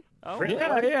Amell. Oh, Really?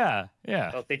 Yeah.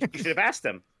 Well, you should have asked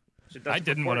him. Should've done I some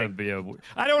didn't want to reporting. be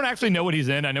a. I don't actually know what he's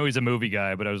in. I know he's a movie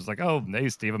guy, but I was like, oh, hey,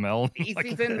 Steve Amell. He's Like,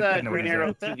 in I the didn't know what Green he's in.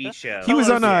 Arrow TV show. He was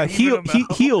on Stephen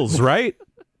Amell. Heels, right?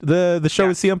 The show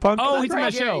with CM Punk? Oh, he's in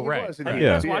that Yeah, show, he right? was in Have that. you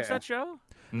Yeah. guys watched that show?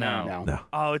 No. No.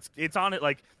 Oh, it's on it.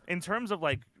 Like in terms of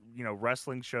like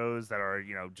wrestling shows that are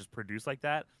just produced like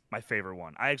that. My favorite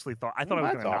one. I thought I was that's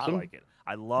gonna not awesome. like it.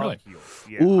 I love Really? Heels.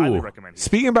 Yeah, highly Ooh. recommend. Heels.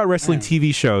 Speaking about wrestling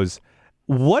TV shows,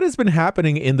 what has been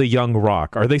happening in the Young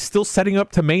Rock? Are they still setting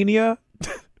up to Mania?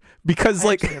 Because, I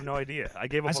like, actually have no idea. I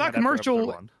gave up. I on saw a that after commercial.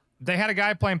 episode 1. They had a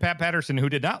guy playing Pat Patterson who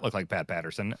did not look like Pat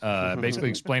Patterson, basically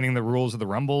explaining the rules of the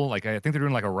Rumble. Like, I think they're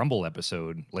doing like a Rumble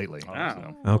episode lately. Oh.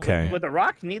 So. okay. Would The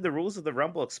Rock need the rules of the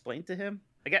Rumble explained to him?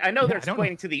 I know they're I don't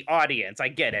explaining to the audience. I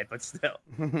get it, but still.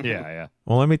 Yeah.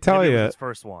 Well, let me tell Maybe it was you, his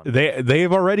first one.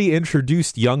 they've already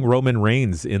introduced young Roman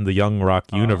Reigns in the Young Rock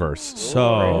universe.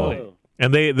 So, really?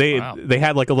 And they Wow.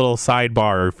 had like a little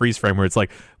sidebar or freeze frame where it's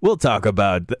like, we'll talk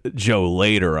about Joe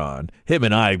later on. Him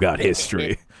and I have got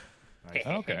history.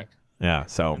 Okay. Yeah,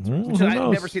 so who So I've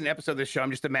knows? never seen an episode of this show.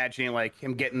 I'm just imagining like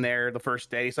him getting there the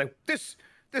first day. He's like, this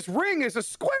ring is a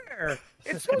square.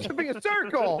 It's supposed to be a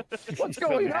circle. What's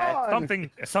going on?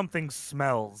 Something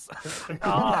smells.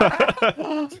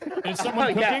 Is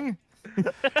someone Yeah. cooking?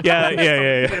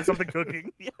 Yeah. Something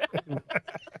cooking.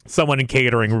 Someone in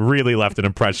catering really left an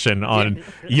impression on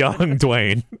young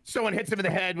Dwayne. Someone hits him in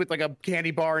the head with like a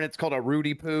candy bar, and it's called a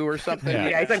Rudy Poo or something. Yeah.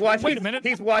 Yeah, he's like watching. Wait a minute.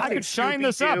 He's watching. I could shine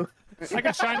this Scooby-Doo. up. I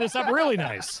could shine this up really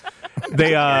nice.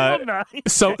 They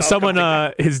Nice.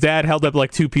 someone his dad held up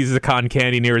like 2 pieces of cotton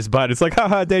candy near his butt. It's like,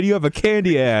 haha, Dad, you have a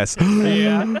candy ass.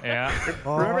 Yeah.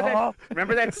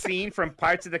 Remember that scene from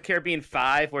Pirates of the Caribbean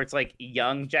 5 where it's like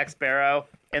young Jack Sparrow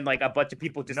and like a bunch of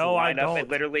people just No, line I up and don't.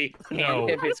 literally No. hand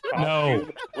him his No.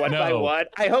 costume one by No. one?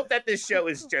 I hope that this show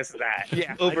is just that.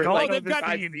 Yeah. Over I don't like know they've got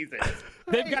 5 the- seasons.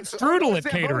 They've got strudel at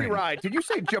Zamboni catering. ride. Did you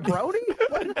say jabroni?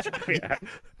 Yeah.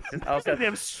 Just also, They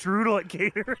have strudel at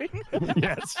catering.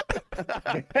 Yes.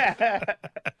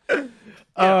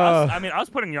 Us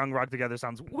putting Young Rock together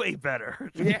sounds way better.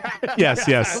 Yeah. Yes.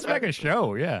 Let's make a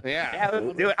show. Yeah. Yeah. yeah,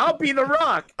 let's do it. I'll be the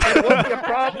Rock. It won't be a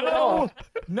problem at all.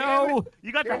 No.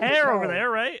 You got the hair over there,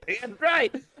 right? That's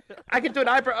right. I can do an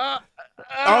eyebrow.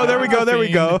 Oh, there we go. There we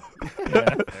go.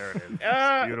 There it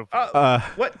is. Beautiful.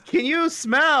 What can you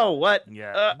smell? What?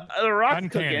 Yeah. The Rock's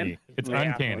Uncanny. cooking. It's Yeah,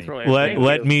 uncanny. that's really Let amazing.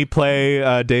 let me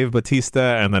play Dave Bautista,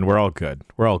 and then we're all good.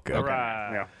 We're all good.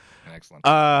 Yeah. Excellent.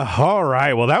 All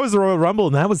right. Well, that was the Royal Rumble,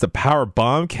 and that was the Power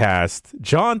Bombcast.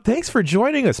 John, thanks for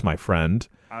joining us, my friend.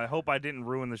 I hope I didn't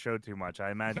ruin the show too much.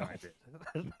 I imagine I did.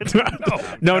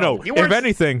 No. You If weren't-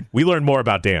 anything, we learned more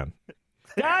about Dan.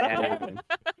 Yeah.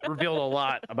 Revealed a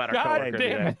lot about our God coworker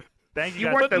damn today. it. Thank you You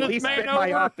guys. weren't the Putting least this bit man over.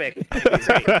 myopic.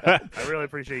 I really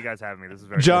appreciate you guys having me. This is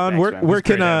very John, Thanks, where man. where It's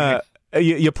great can having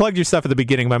you plugged your stuff at the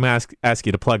beginning, but I'm gonna ask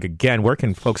you to plug again. Where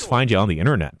can folks find you on the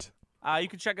internet? You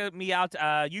can check me out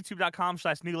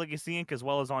youtube.com/New Legacy Inc. as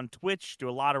well as on Twitch. Do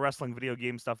a lot of wrestling video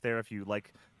game stuff there if you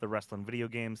like the wrestling video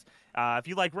games. If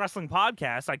you like wrestling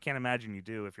podcasts, I can't imagine you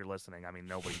do if you're listening. I mean,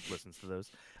 nobody listens to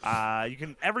those. You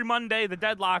can every Monday, the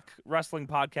Deadlock Wrestling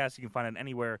Podcast. You can find it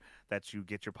anywhere that you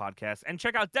get your podcasts. And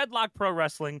check out Deadlock Pro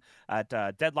Wrestling at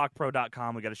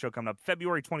deadlockpro.com. We got a show coming up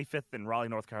February 25th in Raleigh,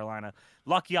 North Carolina.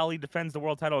 Lucky Ali defends the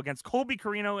world title against Colby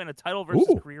Carino in a title versus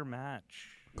Ooh. career match.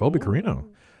 Colby Carino.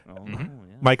 Oh, yeah.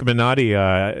 Mike Minotti,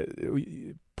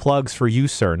 plugs for you,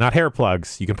 sir. Not hair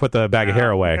plugs. You can put the bag of hair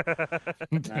away.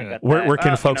 Where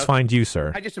can folks find you,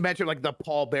 sir? I just imagine like the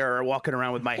pallbearer walking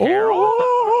around with my hair.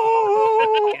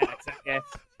 Oh,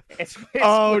 It's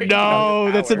oh pretty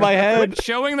no, that's in my head. Quit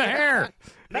showing the hair.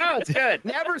 No, it's good.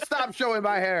 Never stop showing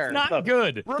my hair. Not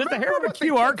good. Does the hair have a what they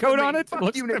QR did to code me? on it? Fuck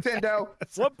Looks you, Nintendo.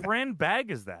 What brand bag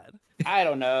is that? I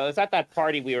don't know. It's at that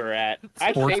party we were at.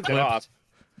 I Sports shaved it clips. off.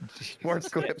 Sports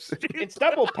clips. It's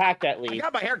double packed at I least.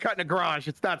 got my hair cut in a garage.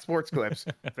 It's not sports clips.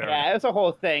 Yeah, it's a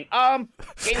whole thing.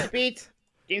 GamesBeat.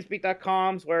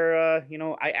 GamesBeat.com is where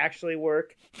I actually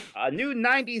work. A new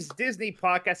 90s Disney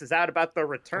podcast is out about the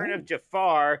return of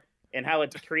Jafar and how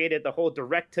it's created the whole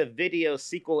direct-to-video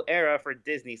sequel era for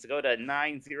Disney. So go to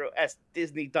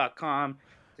 90sdisney.com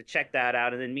to check that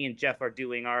out. And then me and Jeff are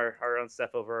doing our own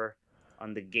stuff over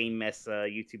on the Game Mess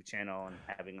YouTube channel and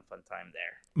having a fun time there.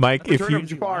 Mike, if Return you of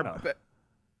Jafar.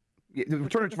 The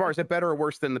Return of Jafar, is it better or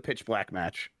worse than the Pitch Black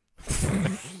match?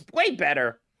 Way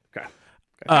better. Okay.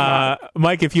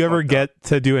 Mike, if you ever get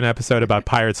to do an episode about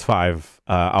Pirates 5,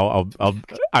 I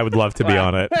would love to be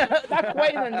on it. Not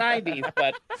quite in the 90s,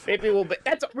 but maybe we'll be.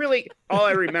 That's really all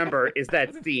I remember is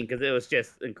that scene because it was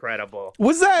just incredible.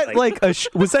 Was that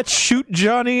was that Shoot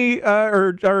Johnny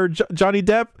or Johnny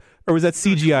Depp, or was that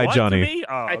CGI What, Johnny? to me?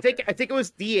 Oh, I think it was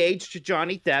de-aged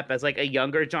Johnny Depp as like a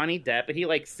younger Johnny Depp, and he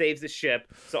like saves the ship.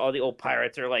 So all the old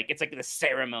pirates are like, it's like the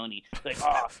ceremony, like,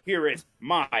 oh, here is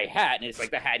my hat, and it's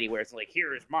like the hat he wears, and like,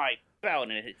 here is my belt,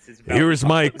 and it's his belt. Here's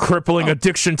my crippling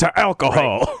addiction to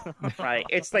alcohol. Right.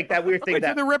 It's like that weird thing Wait, so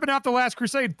that. they're ripping out the Last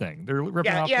Crusade thing. They're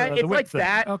ripping Yeah, out yeah, the it's whip like thing.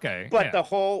 that. Okay. But yeah. the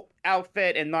whole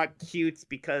outfit and not cute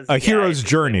because A hero's it's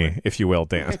just journey, if you will,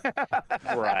 Dan.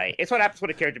 right. It's what happens when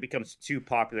a character becomes too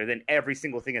popular. Then every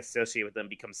single thing associated with them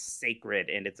becomes sacred,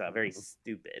 and it's very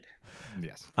stupid.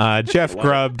 Yes. Jeff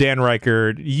Grubb, Dan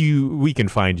Reichert, we can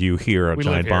find you here at We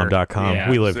live here. giantbomb.com. Yeah.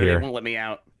 We live So they here. won't let me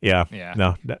out. Yeah. Yeah.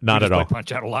 No, not We at just all. play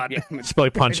Punch Out a lot. Yeah. Just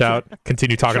play Punch Out.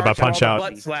 Continue talking about Punch Out.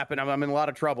 Blood slapping. I'm in a lot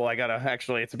of trouble. I gotta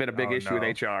actually. It's been a big Oh, issue no.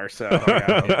 with HR. So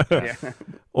yeah.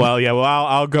 Well,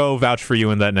 I'll go vouch for you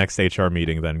in that next HR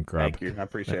meeting then, Grubb. Thank you. I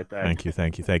appreciate that. Thank you.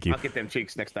 I'll get them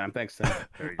cheeks next time. Thanks, Tim.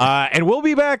 And we'll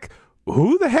be back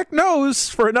who the heck knows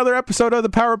for another episode of the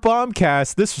Power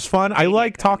Bombcast. This was fun. I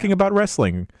like talking about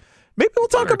wrestling. Maybe we'll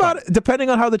talk about it, depending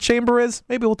on how the chamber is.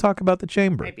 Maybe we'll talk about the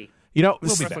chamber. Maybe. You know,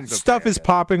 stuff is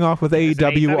popping off with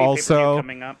AEW also.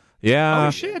 Coming up. Yeah.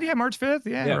 Oh shit! Yeah, March 5th.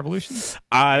 Yeah, Revolution.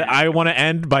 I want to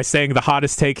end by saying the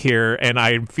hottest take here, and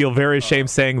I feel very ashamed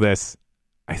saying this.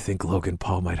 I think Logan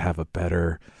Paul might have a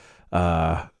better,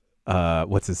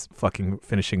 what's his fucking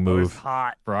finishing move?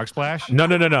 Hot. Frog Splash. No.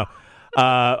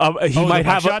 He might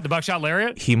have the buckshot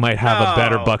lariat. He might have a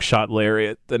better buckshot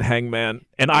lariat than Hangman,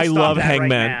 and I love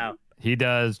Hangman. Right, he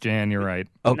does, Jan. You're right.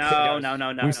 Okay.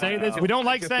 No. We say this. We don't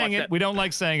like saying it. We don't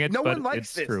like saying it. No but one likes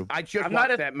it's this. true. I just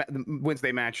watched that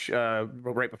Wednesday match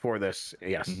right before this.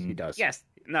 Yes, he does. Yes.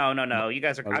 No. You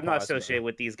guys are. I'm not associated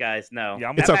with these guys. No.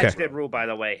 Yeah, It's that okay. match did rule, by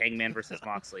the way. Hangman versus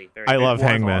Moxley. I love was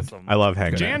Hangman. awesome. I love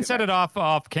Hangman. Jan said it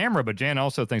off camera, but Jan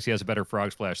also thinks he has a better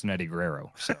frog splash than Eddie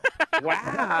Guerrero. So.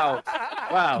 Wow.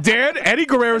 Dan, Eddie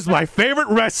Guerrero is my favorite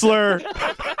wrestler.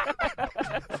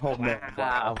 Oh man.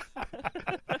 Wow.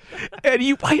 And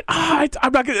you might.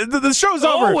 I'm not gonna. The show's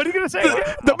over. What are you gonna say?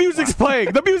 The music's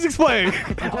playing. The music's playing.